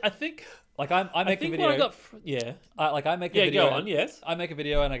I think I make a video. what I got I make a video. go on. Yes. I make a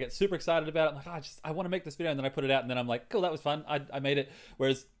video and I get super excited about it. I'm like, I want to make this video, and then I put it out, and then I'm like, cool, that was fun. I made it.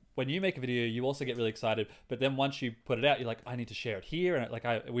 Whereas when you make a video, you also get really excited. But then once you put it out, you're like, I need to share it here,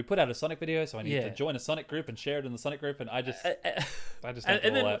 and we put out a Sonic video, so I need to join a Sonic group and share it in the Sonic group, and I just don't And do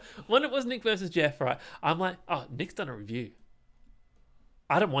all then that. when it was Nick versus Jeff, right? I'm like, oh, Nick's done a review.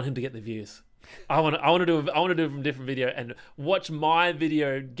 I don't want him to get the views. I want to do a different video and watch my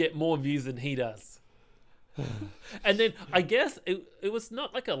video get more views than he does. And then I guess it was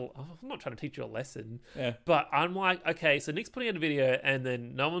not like I'm not trying to teach you a lesson, Yeah. but I'm like, okay, so Nick's putting out a video and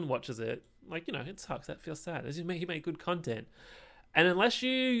then no one watches it. Like, it sucks. That feels sad. As he made good content, and unless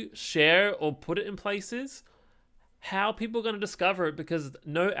you share or put it in places, how are people going to discover it? Because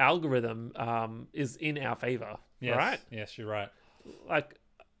no algorithm is in our favor, Yes. right? Yes, you're right. Like,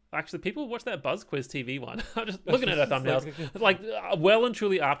 actually, people watch that BuzzQuiz TV one. I'm just looking at our thumbnails, well and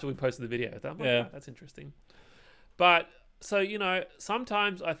truly after we posted the video. I'm like, Yeah. "Oh, that's interesting." But so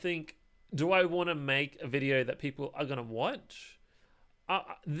sometimes I think, do I want to make a video that people are going to watch?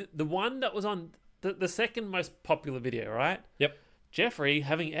 The one that was on the second most popular video, right? Yep. Jeffrey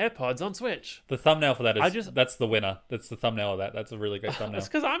having AirPods on Switch. The thumbnail for that is that's the winner. That's the thumbnail of that. That's a really great thumbnail. That's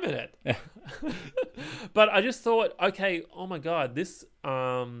because I'm in it. But I just thought, okay, oh my God, this,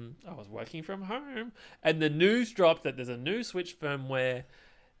 I was working from home and the news dropped that there's a new Switch firmware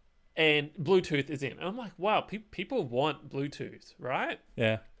and Bluetooth is in. And I'm like, wow, people want Bluetooth, right?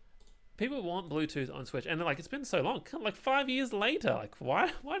 Yeah. People want Bluetooth on Switch. And they're like, it's been so long, like 5 years later. Like, why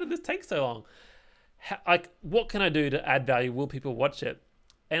did this take so long? What can I do to add value? Will people watch it?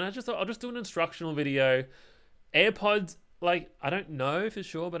 And I just thought I'll just do an instructional video. AirPods, like, I don't know for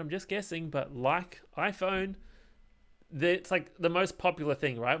sure, but I'm just guessing. But like iPhone, it's like the most popular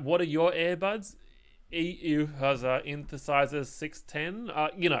thing, right? What are your earbuds? EU has synthesizer 610.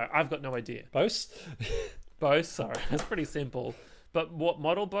 I've got no idea. Bose? Bose, sorry, that's pretty simple. But what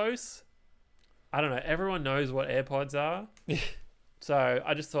model Bose? I don't know. Everyone knows what AirPods are. So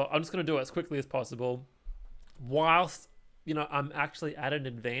I just thought I'm just going to do it as quickly as possible, whilst I'm actually at an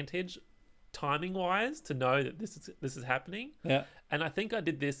advantage, timing wise, to know that this is happening. Yeah. And I think I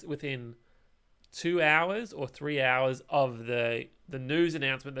did this within 2 hours or 3 hours of the news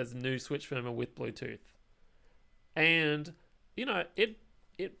announcement. There's a new Switch firmware with Bluetooth, and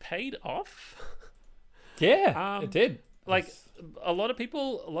it paid off. Yeah, it did. Like a lot of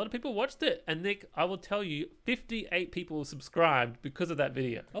people watched it, and Nick, I will tell you, 58 people subscribed because of that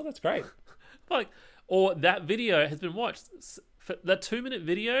video. Oh, that's great. Or that video has been watched. That 2-minute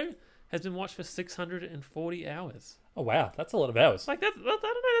video has been watched for 640 hours. Oh wow, that's a lot of hours. Like I don't know,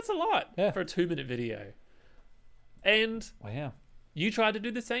 that's a lot for a 2-minute video. And wow. You tried to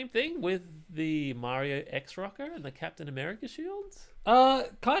do the same thing with the Mario X Rocker and the Captain America shields?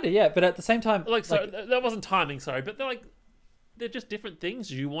 Kind of, yeah. But at the same time... that wasn't timing, sorry. But they're just different things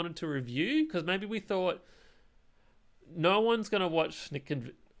you wanted to review. Because maybe we thought no one's going to watch Nick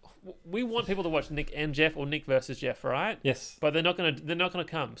and... We want people to watch Nick and Jeff or Nick versus Jeff, right? Yes. But they're not going to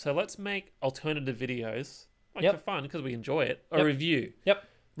come. So let's make alternative videos like Yep. for fun because we enjoy it. A Yep. review. Yep.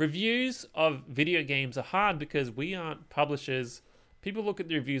 Reviews of video games are hard because we aren't publishers. People look at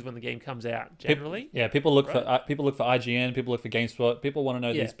the reviews when the game comes out. Generally, People look Right. for IGN. People look for GameSpot. People want to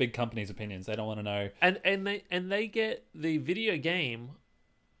know Yeah. these big companies' opinions. They don't want to know. and they get the video game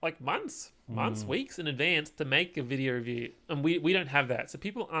like months, weeks in advance to make a video review, and we don't have that, so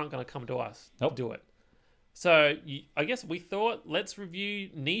people aren't going to come to us Nope. to do it. So I guess we thought let's review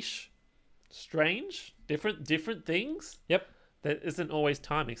niche, strange, different things. Yep. That isn't always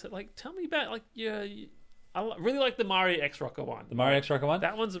timing. So like, tell me about like I really like the Mario X Rocker one. The Mario X Rocker one.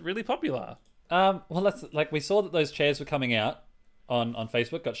 That one's really popular. Well, that's like we saw that those chairs were coming out on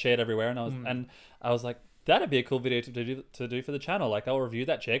Facebook, got shared everywhere, and I was like, that'd be a cool video to do for the channel. Like, I'll review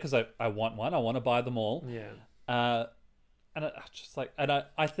that chair because I want one. I want to buy them all. Yeah. And I just like, and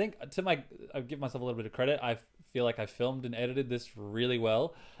I think I give myself a little bit of credit. I feel like I filmed and edited this really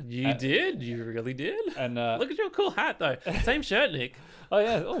well. You did. You really did. And Look at your cool hat though. Same shirt, Nick. oh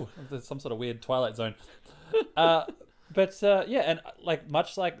yeah, there's some sort of weird Twilight Zone. But yeah, and like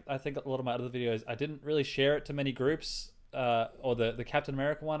much like I think a lot of my other videos, I didn't really share it to many groups. Or the Captain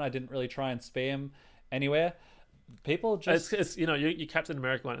America one, I didn't really try and spam anywhere. People just It's your Captain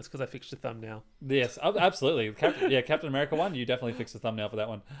America one. It's because I fixed your thumbnail. yes, absolutely. Captain America one, you definitely fixed the thumbnail for that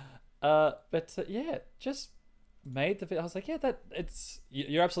one. But yeah, just made the video. I was like, yeah,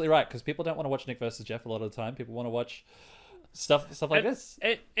 you're absolutely right because people don't want to watch Nick versus Jeff a lot of the time. People want to watch stuff like this.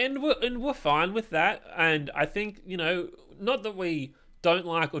 And we're fine with that. And I think not that we don't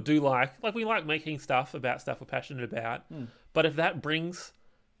like or do like we like making stuff about stuff we're passionate about. But if that brings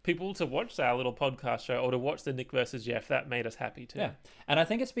people to watch our little podcast show or to watch the Nick versus Jeff, that made us happy too. Yeah, and I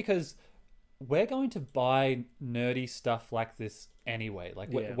think it's because we're going to buy nerdy stuff like this anyway. Like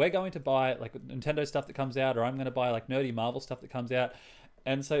we're going to buy like Nintendo stuff that comes out, or I'm going to buy like nerdy Marvel stuff that comes out,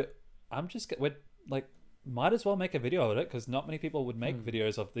 and so we're like might as well make a video of it because not many people would make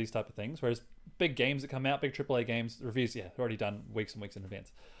videos of these type of things. Whereas big games that come out, big AAA games, reviews, they're already done weeks and weeks in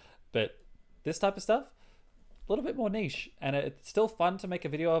advance. But this type of stuff, a little bit more niche, and it's still fun to make a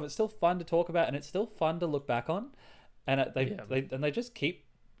video of. It's still fun to talk about, and it's still fun to look back on. And they just keep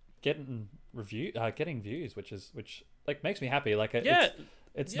getting views, which like makes me happy. Like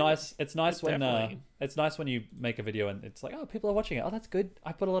it's nice. It's nice when definitely. it's nice when you make a video and it's like, oh, people are watching it. Oh, that's good.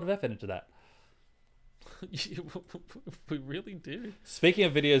 I put a lot of effort into that. We really do. Speaking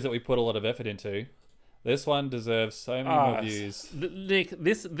of videos that we put a lot of effort into, this one deserves so many more views. Nick,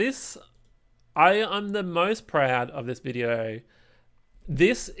 this I'm the most proud of this video.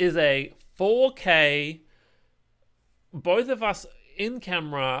 This is a 4K. Both of us in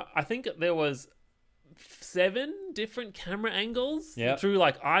camera. I think there was 7 different camera angles through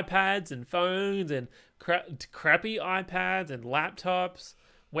like iPads and phones and crappy iPads and laptops,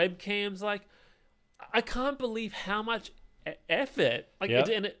 webcams. Like, I can't believe how much effort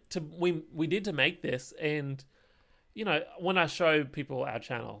we did to make this. And when I show people our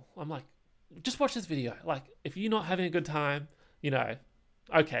channel, I'm like, just watch this video. Like, if you're not having a good time,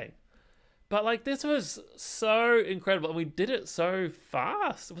 okay. But like, this was so incredible, and we did it so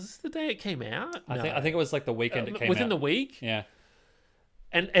fast. Was this the day it came out? I think it was like the weekend it came within out. the week. Yeah.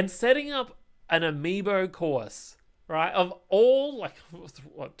 And setting up an Amiibo course, right? Of all like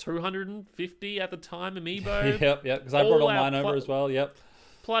 250 at the time Amiibo. Yep. Because I brought all our mine over as well. Yep.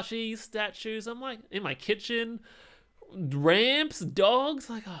 Plushies, statues. I'm like in my kitchen, ramps, dogs.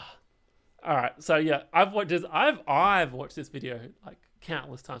 Like, oh. All right. So yeah, I've watched this video like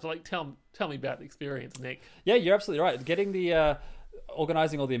countless times. So like, tell me about the experience, Nick. Yeah, you're absolutely right. Getting the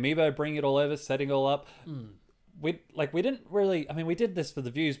organizing all the Amiibo, bringing it all over, setting it all up. We didn't really. I mean, we did this for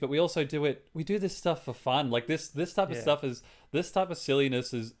the views, but we also do it. We do this stuff for fun. Like this type of stuff this type of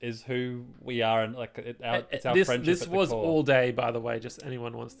silliness is who we are, and like it's our friendship. This at the was core. all day, by the way. Just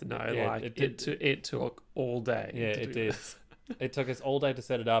anyone wants to know. Yeah, like it took all day. Yeah, to it do did. this. It took us all day to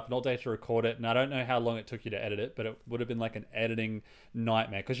set it up and all day to record it. And I don't know how long it took you to edit it, but it would have been like an editing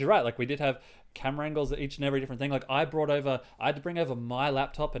nightmare. Because you're right, like we did have camera angles at each and every different thing. Like I had to bring over my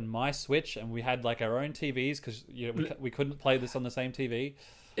laptop and my Switch, and we had like our own TVs because we couldn't play this on the same TV.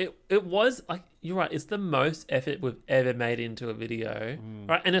 It was like, you're right, it's the most effort we've ever made into a video,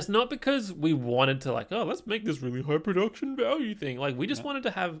 right? And it's not because we wanted to like, oh, let's make this really high production value thing. Like we just wanted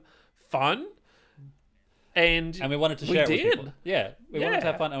to have fun. And we wanted to share it with people. Yeah, we wanted to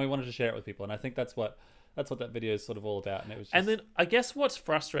have Yeah. fun, and we wanted to share it with people. And I think that's what that video is sort of all about. And it was just, And then I guess what's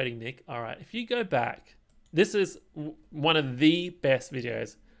frustrating, Nick, all right, if you go back, this is one of the best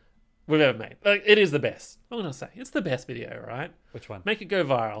videos we've ever made. Like, it is the best. I'm going to say it's the best video, right? which one? Make it go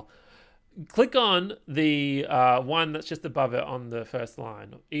viral. Click on the one that's just above it on the first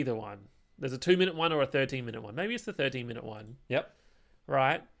line. Either one. there's a 2-minute one or a 13-minute one. Maybe it's the 13-minute one, Yep.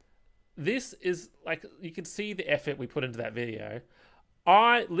 right? This is like, you can see the effort we put into that video.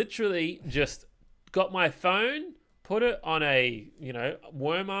 I literally just got my phone, put it on a,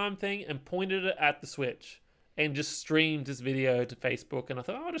 worm arm thing and pointed it at the Switch and just streamed this video to Facebook. And I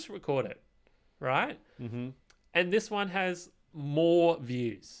thought, I'll just record it, right? Mm-hmm. And this one has more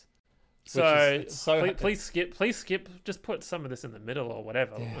views. Please skip. Just put some of this in the middle or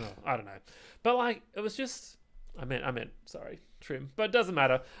whatever. Yeah. I don't know. But like, it was just, I meant, sorry, trim, but it doesn't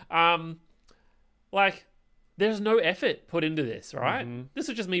matter. Like, there's no effort put into this, right? Mm-hmm. This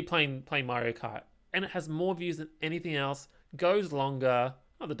is just me playing Mario Kart, and it has more views than anything else. Goes longer.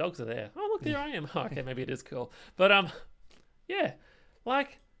 Oh, the dogs are there. Oh, look, there I am. Oh, okay, maybe it is cool. But yeah,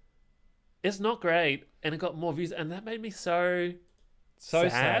 like, it's not great, and it got more views, and that made me so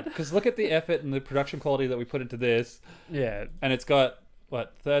sad. Because look at the effort and the production quality that we put into this. Yeah, And it's got,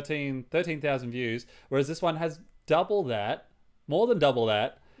 13,000 views, whereas this one has double that, more than double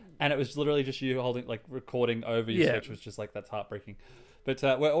that, and it was literally just you recording over your Switch, which was just that's heartbreaking. But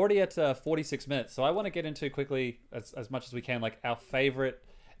we're already at 46 minutes, so I want to get into quickly, as much as we can, our favorite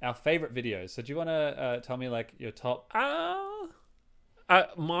videos. So do you want to tell me your top?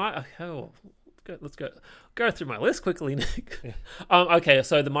 Let's go through my list quickly, Nick. Yeah. Okay,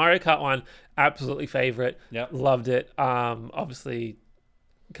 so the Mario Kart one, absolutely favorite. Yep. Loved it. Obviously,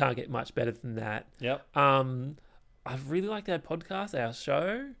 can't get much better than that. Yep. I really liked our podcast, our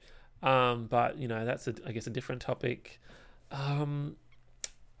show. But that's I guess a different topic.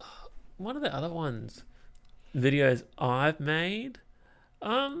 One of the other videos I've made.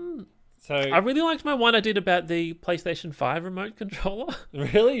 So I really liked my one I did about the PlayStation 5 remote controller.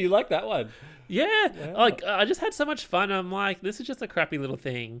 Really, you like that one? Yeah. Like, I just had so much fun. I'm like, this is just a crappy little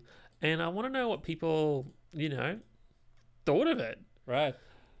thing, and I want to know what people, thought of it. Right.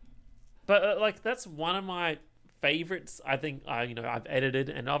 But that's one of my favorites. I think I've edited,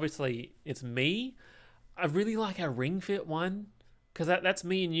 and obviously it's me. I really like our Ring Fit one. Because that's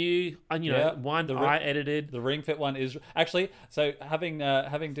me and you, and I edited. The Ring Fit one is actually, so having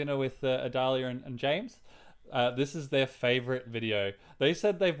dinner with Adalia and James, this is their favorite video. They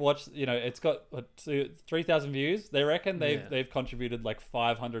said they've watched, it's got 3,000 views. They reckon they've contributed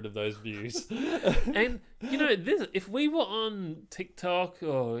 500 of those views. And this, if we were on TikTok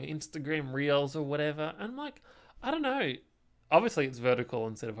or Instagram Reels or whatever, and I don't know, obviously it's vertical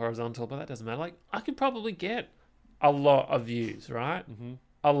instead of horizontal, but that doesn't matter. I could probably get a lot of views, right? Mm-hmm.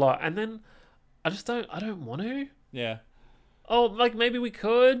 A lot. And then I don't want to. Yeah. Oh, maybe we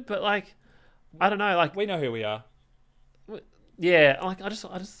could, but I don't know. We know who we are. Yeah. I like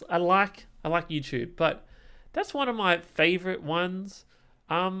YouTube, but that's one of my favorite ones.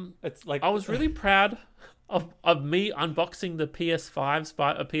 It's I was really proud of me unboxing the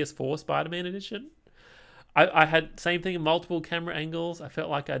PS4 Spider-Man edition. I had same thing in multiple camera angles. I felt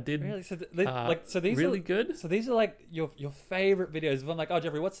like I did really. So these really are, good. So these are your favorite videos. If I'm oh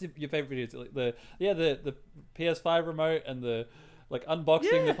Jeffrey, what's your favorite videos? The PS5 remote and the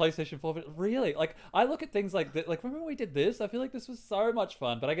unboxing the PlayStation 4. Really, I look at things like that. Remember we did this? I feel like this was so much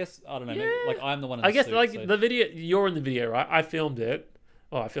fun. But I guess I don't know. Yeah. Maybe, I'm the one. In I the guess suit, so. the video. You're in the video, right? I filmed it.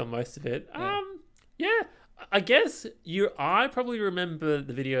 Well, I filmed most of it. Yeah. I guess I probably remember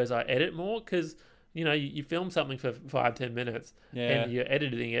the videos I edit more because. You film something for 5-10 minutes and you're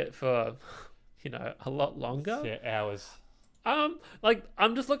editing it for, a lot longer. Yeah, hours.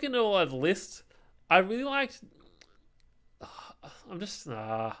 I'm just looking at all the list. I really liked. I'm just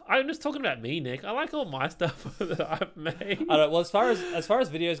talking about me, Nick. I like all my stuff that I've made. I don't know, well, as far as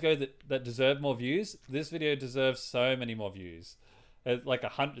videos go that deserve more views, this video deserves so many more views. It's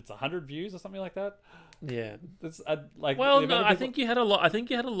 100. It's 100 views or something like that. Yeah, it's Well, no, I think you had a lot. I think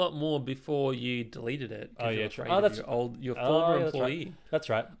you had a lot more before you deleted it. Oh yeah, true. That's your former employee. That's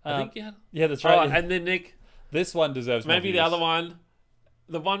right. I think you had. Yeah, that's right. And then Nick, this one deserves more maybe views. the other one,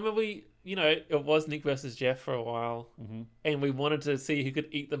 the one where we, it was Nick versus Jeff for a while, and we wanted to see who could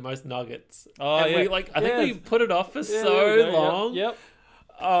eat the most nuggets. Oh and yeah, we I think we put it off for so long. Yep.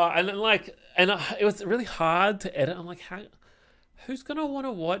 And then it was really hard to edit. I'm like, who's gonna want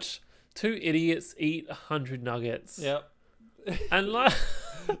to watch 2 idiots eat 100 nuggets? Yep. And I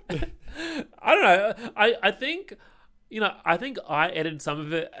don't know. I think, I think I edited some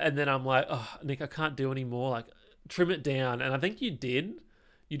of it, and then I'm like, oh, Nick, I can't do any more. Trim it down. And I think you did.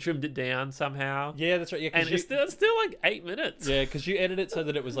 you trimmed it down somehow. Yeah, that's right. Yeah, And it's still like 8 minutes. yeah, because you edited it so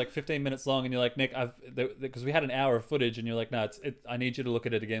that it was like 15 minutes long, and you're like, Nick, because we had an hour of footage, and you're like, no, I need you to look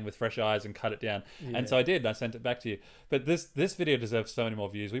at it again with fresh eyes and cut it down. Yeah. And so I did, and I sent it back to you. But this video deserves so many more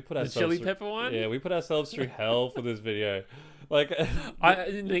views. We put The ourselves chili through, pepper one? Yeah, we put ourselves through hell for this video. Like,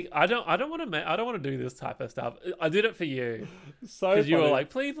 Nick, I don't want to do this type of stuff. I did it for you. so Because you were funny. like,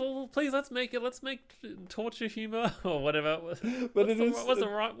 please, let's make torture humor or whatever.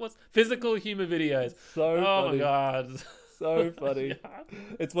 What's physical humor videos? So Oh funny. my god. So funny. Yeah.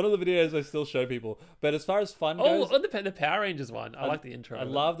 It's one of the videos I still show people. But as far as fun Oh, goes, the Power Rangers one. I like the intro. I of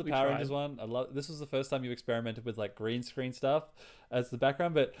it. love the We Power tried. Rangers one. This was the first time you experimented with like green screen stuff as the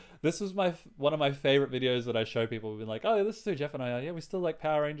background. But this was one of my favorite videos that I show people. Being like, oh, this is who Jeff and I are. Yeah, we still like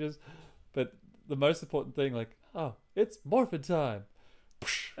Power Rangers. But the most important thing, like, oh, it's morphin time.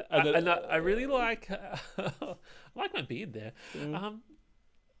 And I really like I like my beard there.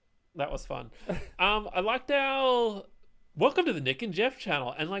 That was fun. I liked our welcome to the Nick and Jeff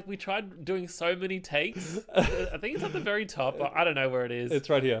channel, and like we tried doing so many takes. I think it's at the very top. But I don't know where it is. it's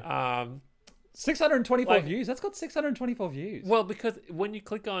right here. 624 like- views. That's got 624 views. Well, because when you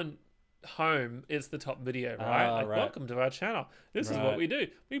click on home, it's the top video, right? Ah, like, right. welcome to our channel. This is Right. what we do.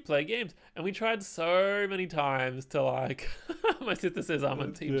 We play games. And we tried so many times to like my sister says I'm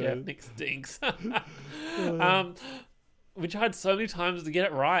on Team Yeah. Jeff, Nick stinks. We tried so many times to get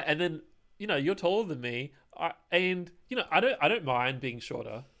it right, and then you're taller than me, and I don't mind being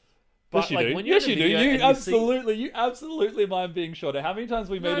shorter. But yes, you like do. when you're Yes, in a you do. video You and see- you absolutely mind being shorter. How many times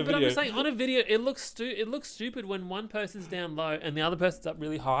we made No, a but video? I'm just saying on a video it looks stupid when one person's down low and the other person's up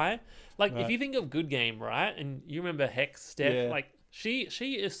really high. Like if Right. you think of Good Game, right? And you remember Hex, Steph, Yeah. like she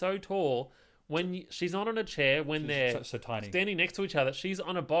is so tall when she's not on a chair when they're so tiny. standing next to each other. She's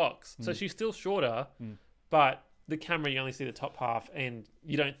on a box, so she's still shorter, but the camera you only see the top half and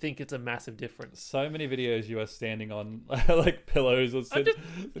you don't think it's a massive difference. So many videos you are standing on like pillows or I'm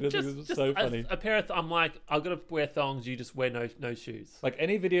something. just So funny. a pair of I'm like I've got to wear thongs. You just wear no shoes. Like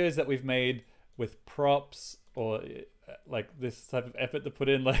any videos that we've made with props or like this type of effort to put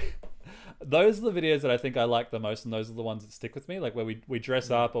in, like those are the videos that I think I like the most, and those are the ones that stick with me. Like where we dress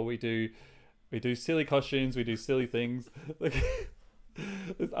up or we do silly costumes, we do silly things. Like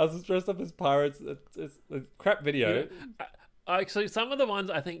I was dressed up as pirates. It's a crap video. Actually, some of the ones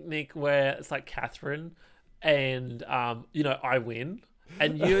I think, Nick, where it's like Catherine and I win.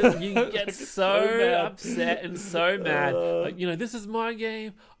 And you get so mad. upset and so mad. Like, this is my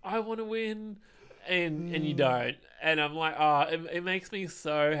game. I want to win. And you don't. And I'm like, it makes me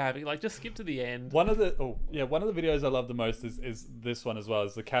so happy. Like, just skip to the end. One of the videos I love the most is this one as well.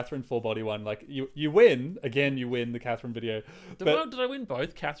 Is the Catherine full body one. Like you win again. You win the Catherine video. Did I win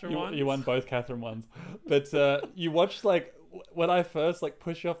both Catherine ones? You won both Catherine ones, but you watched like when I first like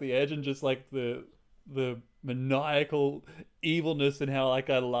push you off the edge and just like the maniacal evilness and how like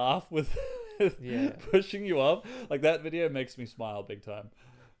I laugh with Yeah. pushing you off. Like that video makes me smile big time.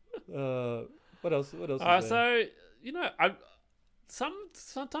 What else? What else? Is there? So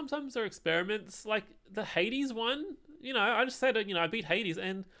sometimes there are experiments like the Hades one. I just said I beat Hades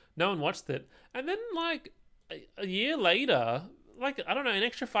and no one watched it, and then like a year later, like I don't know, an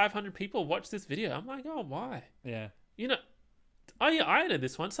extra 500 people watched this video. I'm like, oh, why? Yeah. Oh yeah, I added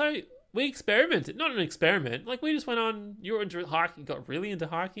this one. So we experimented, not an experiment. Like we just went on. You were into hiking, got really into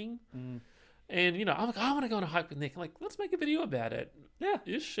hiking. And I'm like, I want to go on a hike with Nick. Like, let's make a video about it. Yeah.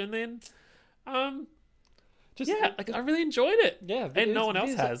 Ish. And then, Just like I really enjoyed it. Yeah, And no one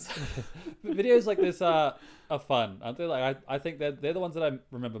else has. Videos like this are fun, aren't they? Like I think they're the ones that I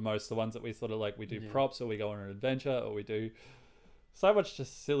remember most. The ones that we sort of like we do props, or we go on an adventure, or we do so much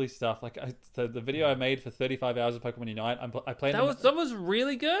just silly stuff. Like the video I made for 35 hours of Pokemon Unite. I played That was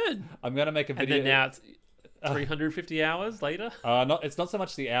really good. I'm gonna make a video. And then now it's 350 hours later. It's not so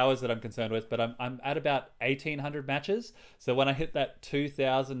much the hours that I'm concerned with, but I'm at about 1,800 matches. So when I hit that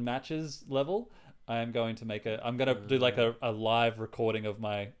 2,000 matches level, I'm going to do like a live recording of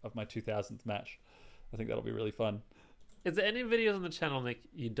my 2000th match. I think that'll be really fun. Is there any videos on the channel, Nick,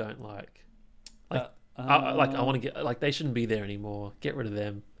 you don't like? Like, I want to get like they shouldn't be there anymore. Get rid of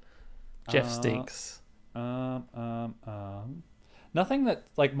them. Jeff stinks. Nothing that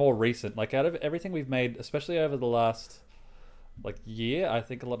like more recent. Like out of everything we've made, especially over the last like year, I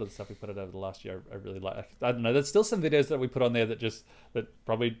think a lot of the stuff we put out over the last year I really like. I don't know. There's still some videos that we put on there that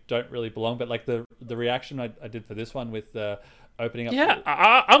probably don't really belong. But like the reaction I did for this one with opening up. Yeah,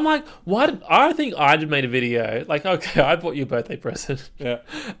 I'm like, what? I think I just made a video. Like, okay, I bought you a birthday present. Yeah.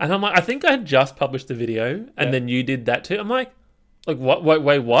 And I'm like, I think I had just published a video, and then you did that too. I'm like what?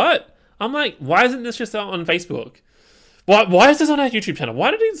 Wait, what? I'm like, why isn't this just on Facebook? Why is this on our YouTube channel?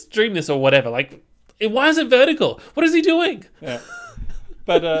 Why did he stream this or whatever? Like, why is it vertical? What is he doing? Yeah.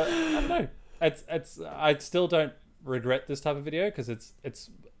 But I don't know. I still don't regret this type of video because it's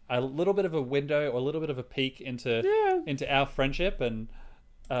a little bit of a window or a little bit of a peek into our friendship, and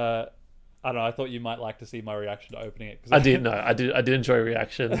I don't know. I thought you might like to see my reaction to opening it. I did. No, I did enjoy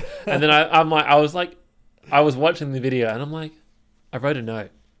reaction, and then I was watching the video, and I'm like, I wrote a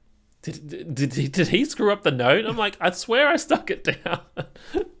note. Did he screw up the note? I'm like, I swear I stuck it down.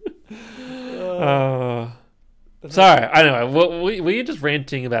 Sorry, I know. We're just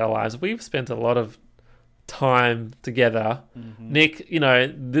ranting about our lives. We've spent a lot of time together. Mm-hmm. Nick,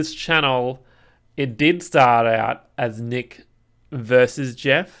 this channel, it did start out as Nick versus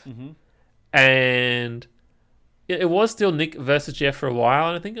Jeff. Mm-hmm. And it was still Nick versus Jeff for a while.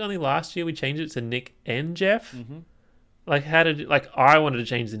 And I think only last year we changed it to Nick and Jeff. Mm-hmm. Like, I wanted to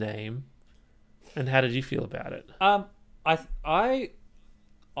change the name. And how did you feel about it?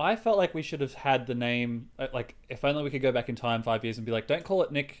 I felt like we should have had the name, like, if only we could go back in time 5 years and be like, don't call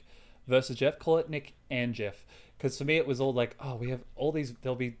it Nick versus Jeff, call it Nick and Jeff. Because for me, it was all like, oh, we have all these,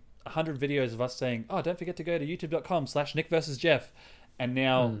 there'll be 100 videos of us saying, oh, don't forget to go to youtube.com/Nick versus Jeff. And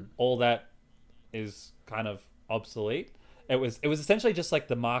now all that is kind of obsolete. It was essentially just like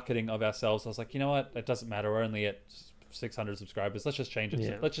the marketing of ourselves. I was like, you know what? It doesn't matter. We're only at 600 subscribers. Let's just change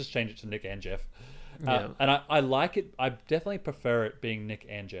it. Let's just change it to Nick and Jeff. And I like it. I definitely prefer it being Nick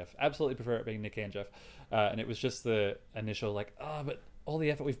and Jeff. Absolutely prefer it being Nick and Jeff. And it was just the initial like, but all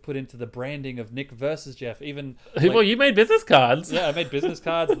the effort we've put into the branding of Nick versus Jeff. Even well, you made business cards. Yeah, I made business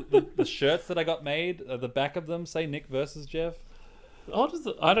cards. The shirts that I got made, the back of them say Nick versus Jeff.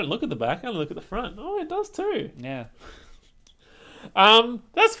 I don't look at the back. I look at the front. Oh, it does too. Yeah.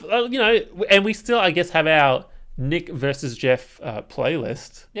 That's and we still, I guess, have our Nick versus Jeff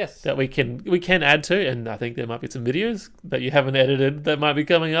playlist. Yes. That we can add to, and I think there might be some videos that you haven't edited that might be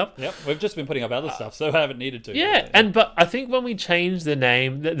coming up. Yep. We've just been putting up other stuff, so I haven't needed to. Yeah, but I think when we changed the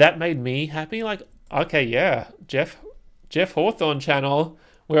name, that made me happy. Like, okay, yeah, Jeff Hawthorne channel,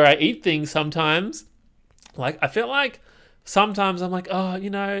 where I eat things sometimes. Like, I feel like sometimes I'm like, oh,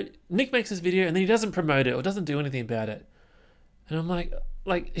 Nick makes this video and then he doesn't promote it or doesn't do anything about it. And I'm like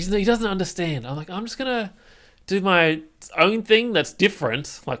he doesn't understand. I'm like, I'm just going to do my own thing that's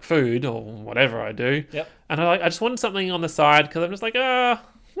different, like food or whatever I do. Yep. And I just wanted something on the side because I'm just like,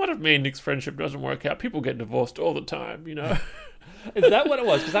 what if me and Nick's friendship doesn't work out? People get divorced all the time, Is that what it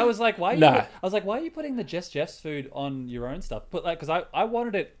was? Because I was like, why are you putting the Just Jeff's food on your own stuff? But like, because I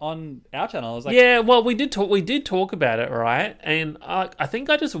wanted it on our channel. I was like, yeah, well, we did talk about it, right? And I think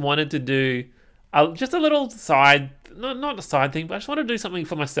I just wanted to do just a little side, not a side thing, but I just wanted to do something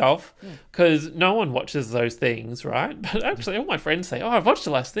for myself because no one watches those things, right? But actually, all my friends say, oh, I've watched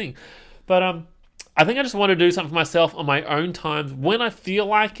the last thing. But I think I just want to do something for myself on my own times when I feel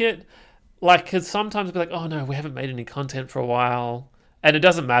like it. Like, because sometimes I'll be like, oh no, we haven't made any content for a while. And it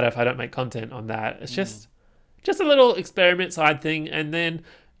doesn't matter if I don't make content on that. It's just a little experiment side thing. And then,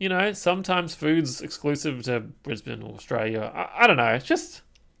 sometimes food's exclusive to Brisbane or Australia. I don't know. It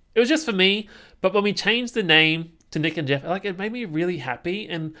was just for me. But when we changed the name to Nick and Jeff, like, it made me really happy.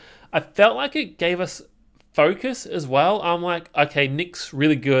 And I felt like it gave us focus as well. I'm like, okay, Nick's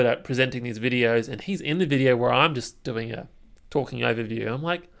really good at presenting these videos. And he's in the video where I'm just doing a talking overview. I'm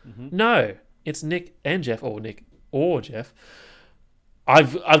like, no, it's Nick and Jeff, or Nick or Jeff.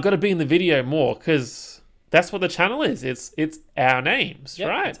 I've got to be in the video more because that's what the channel is. It's our names,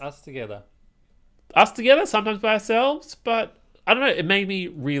 right? It's us together. Us together, sometimes by ourselves, but I don't know. It made me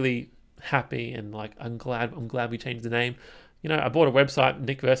really happy, and like I'm glad we changed the name. I bought a website,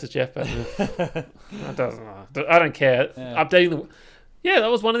 Nick versus Jeff, but I don't care. Yeah. Updating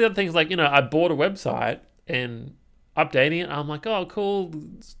that was one of the other things. Like, I bought a website and updating it, I'm like, oh, cool,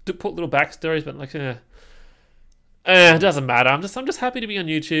 to put little backstories, but like, it doesn't matter. I'm just happy to be on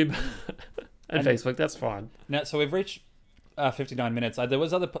YouTube and Facebook. That's fine. Now, so we've reached 59 minutes. There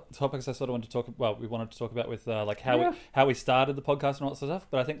was other topics I sort of wanted to talk. Well, we wanted to talk about with like how we started the podcast and all that sort of stuff.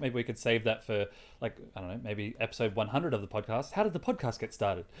 But I think maybe we could save that for like, I don't know, maybe episode 100 of the podcast. How did the podcast get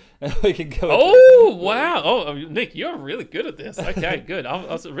started? We can go. Oh wow! Oh, Nick, you're really good at this. Okay, good. I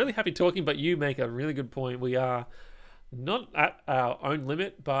was really happy talking, but you make a really good point. We are not at our own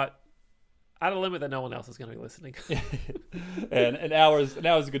limit, but at a limit that no one else is going to be listening. And an hour is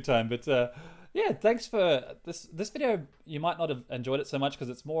a good time. But yeah, thanks for this video. You might not have enjoyed it so much because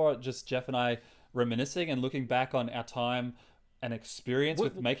it's more just Jeff and I reminiscing and looking back on our time and experience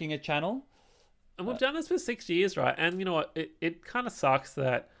with making a channel. And we've done this for 6 years, right? And you know what? It kind of sucks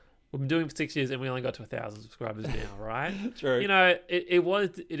that we've been doing it for 6 years and we only got to 1,000 subscribers now, right? True. You know,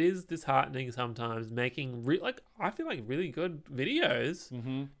 it is disheartening sometimes making I feel like really good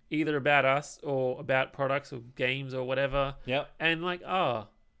videos, either about us or about products or games or whatever. Yep. And like,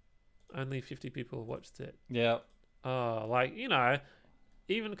 only 50 people watched it. Yep. Like, you know,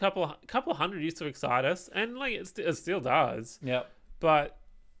 even a couple hundred used to excite us, and like it still does. Yep. But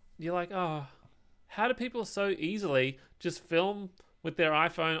you're like, how do people so easily just film with their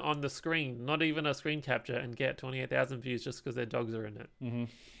iPhone on the screen, not even a screen capture, and get 28,000 views just because their dogs are in it? Mm-hmm.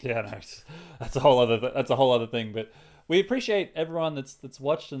 Yeah, no, that's a whole other thing. But we appreciate everyone that's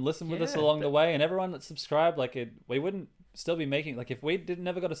watched and listened with us along the way, and everyone that's subscribed. We wouldn't still be making, like, if we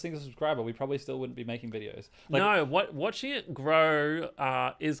never got a single subscriber, we probably still wouldn't be making videos. Like, no, watching it grow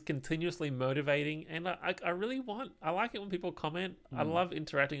is continuously motivating, and I like it when people comment. I love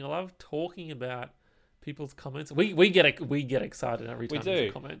interacting. I love talking about people's comments. We get excited every time there's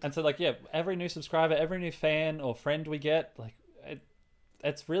a comment. And so, like, yeah, every new subscriber, every new fan or friend we get, like,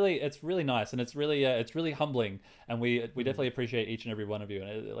 it's really nice, and it's really humbling, and we definitely appreciate each and every one of you.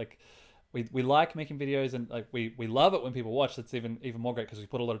 And we like making videos, and like we love it when people watch. That's even more great because we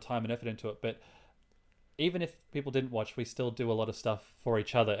put a lot of time and effort into it. But even if people didn't watch, we still do a lot of stuff for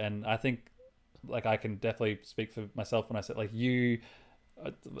each other. And I think, like, I can definitely speak for myself when I say, like, you,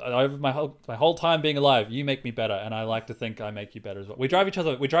 over my whole time being alive, you make me better, and I like to think I make you better as well. We drive each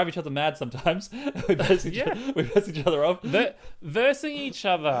other mad sometimes. we mess each other off. Versing each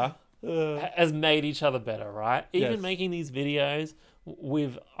other has made each other better, right? Even making these videos,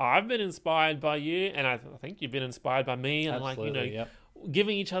 I've been inspired by you, and I think you've been inspired by me, and Absolutely,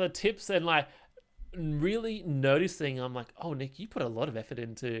 giving each other tips, and like really noticing. I'm like, oh, Nick, you put a lot of effort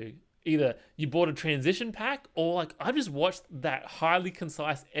into either you bought a transition pack, or like I just watched that highly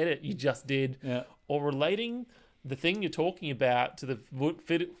concise edit you just did, or relating the thing you're talking about to the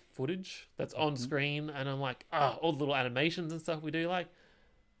footage that's on screen, and I'm like, all the little animations and stuff we do, like,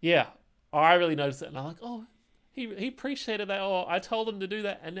 yeah, I really noticed it, and I'm like, oh, he appreciated that. Oh, I told him to do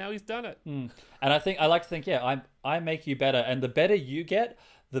that, and now he's done it. And I like to think, I make you better, and the better you get,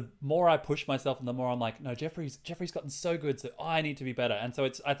 the more I push myself, and the more I'm like, no, Jeffrey's gotten so good, so I need to be better. And so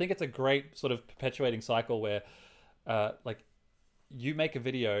I think it's a great sort of perpetuating cycle where, like, you make a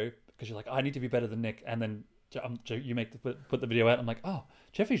video because you're like, I need to be better than Nick, and then you put the video out. I'm like, oh,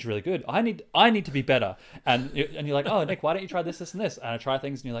 Jeffrey's really good. I need to be better. And you're like, oh, Nick, why don't you try this, and this? And I try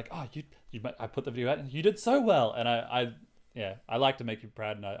things, and you're like, oh, I put the video out, and you did so well. And I like to make you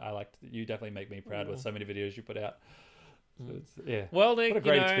proud, and you definitely make me proud with so many videos you put out. So well, Nick, what a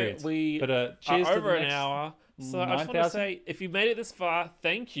great experience. We cheers are to over an hour, so I just want to say, if you made it this far,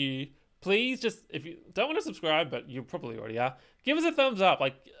 thank you. Please, just, if you don't want to subscribe, but you probably already are, give us a thumbs up.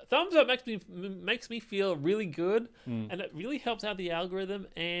 Like, thumbs up makes me feel really good, and it really helps out the algorithm.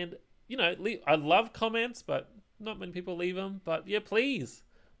 And I love comments, but not many people leave them. But yeah, please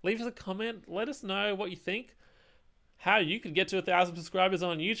leave us a comment. Let us know what you think. How you could get to 1,000 subscribers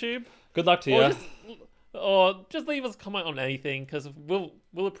on YouTube. Good luck to you. Or just leave us a comment on anything, because we'll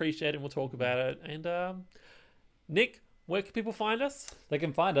appreciate it and we'll talk about it. And Nick, where can people find us? They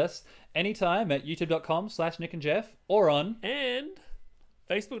can find us anytime at youtube.com/Nick and Jeff, or on and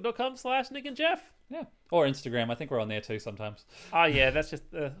facebook.com/Nick and Jeff. Yeah, or Instagram. I think we're on there too sometimes. Oh yeah, that's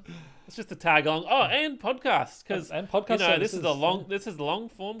just a tag along. Oh, and podcasts, because this is long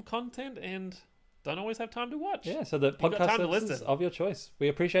form content, and don't always have time to watch. Yeah, so the podcast services of your choice. We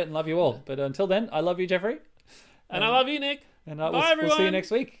appreciate and love you all. But until then, I love you, Jeffrey. And I love you, Nick. And we'll see you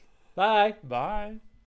next week. Bye. Bye.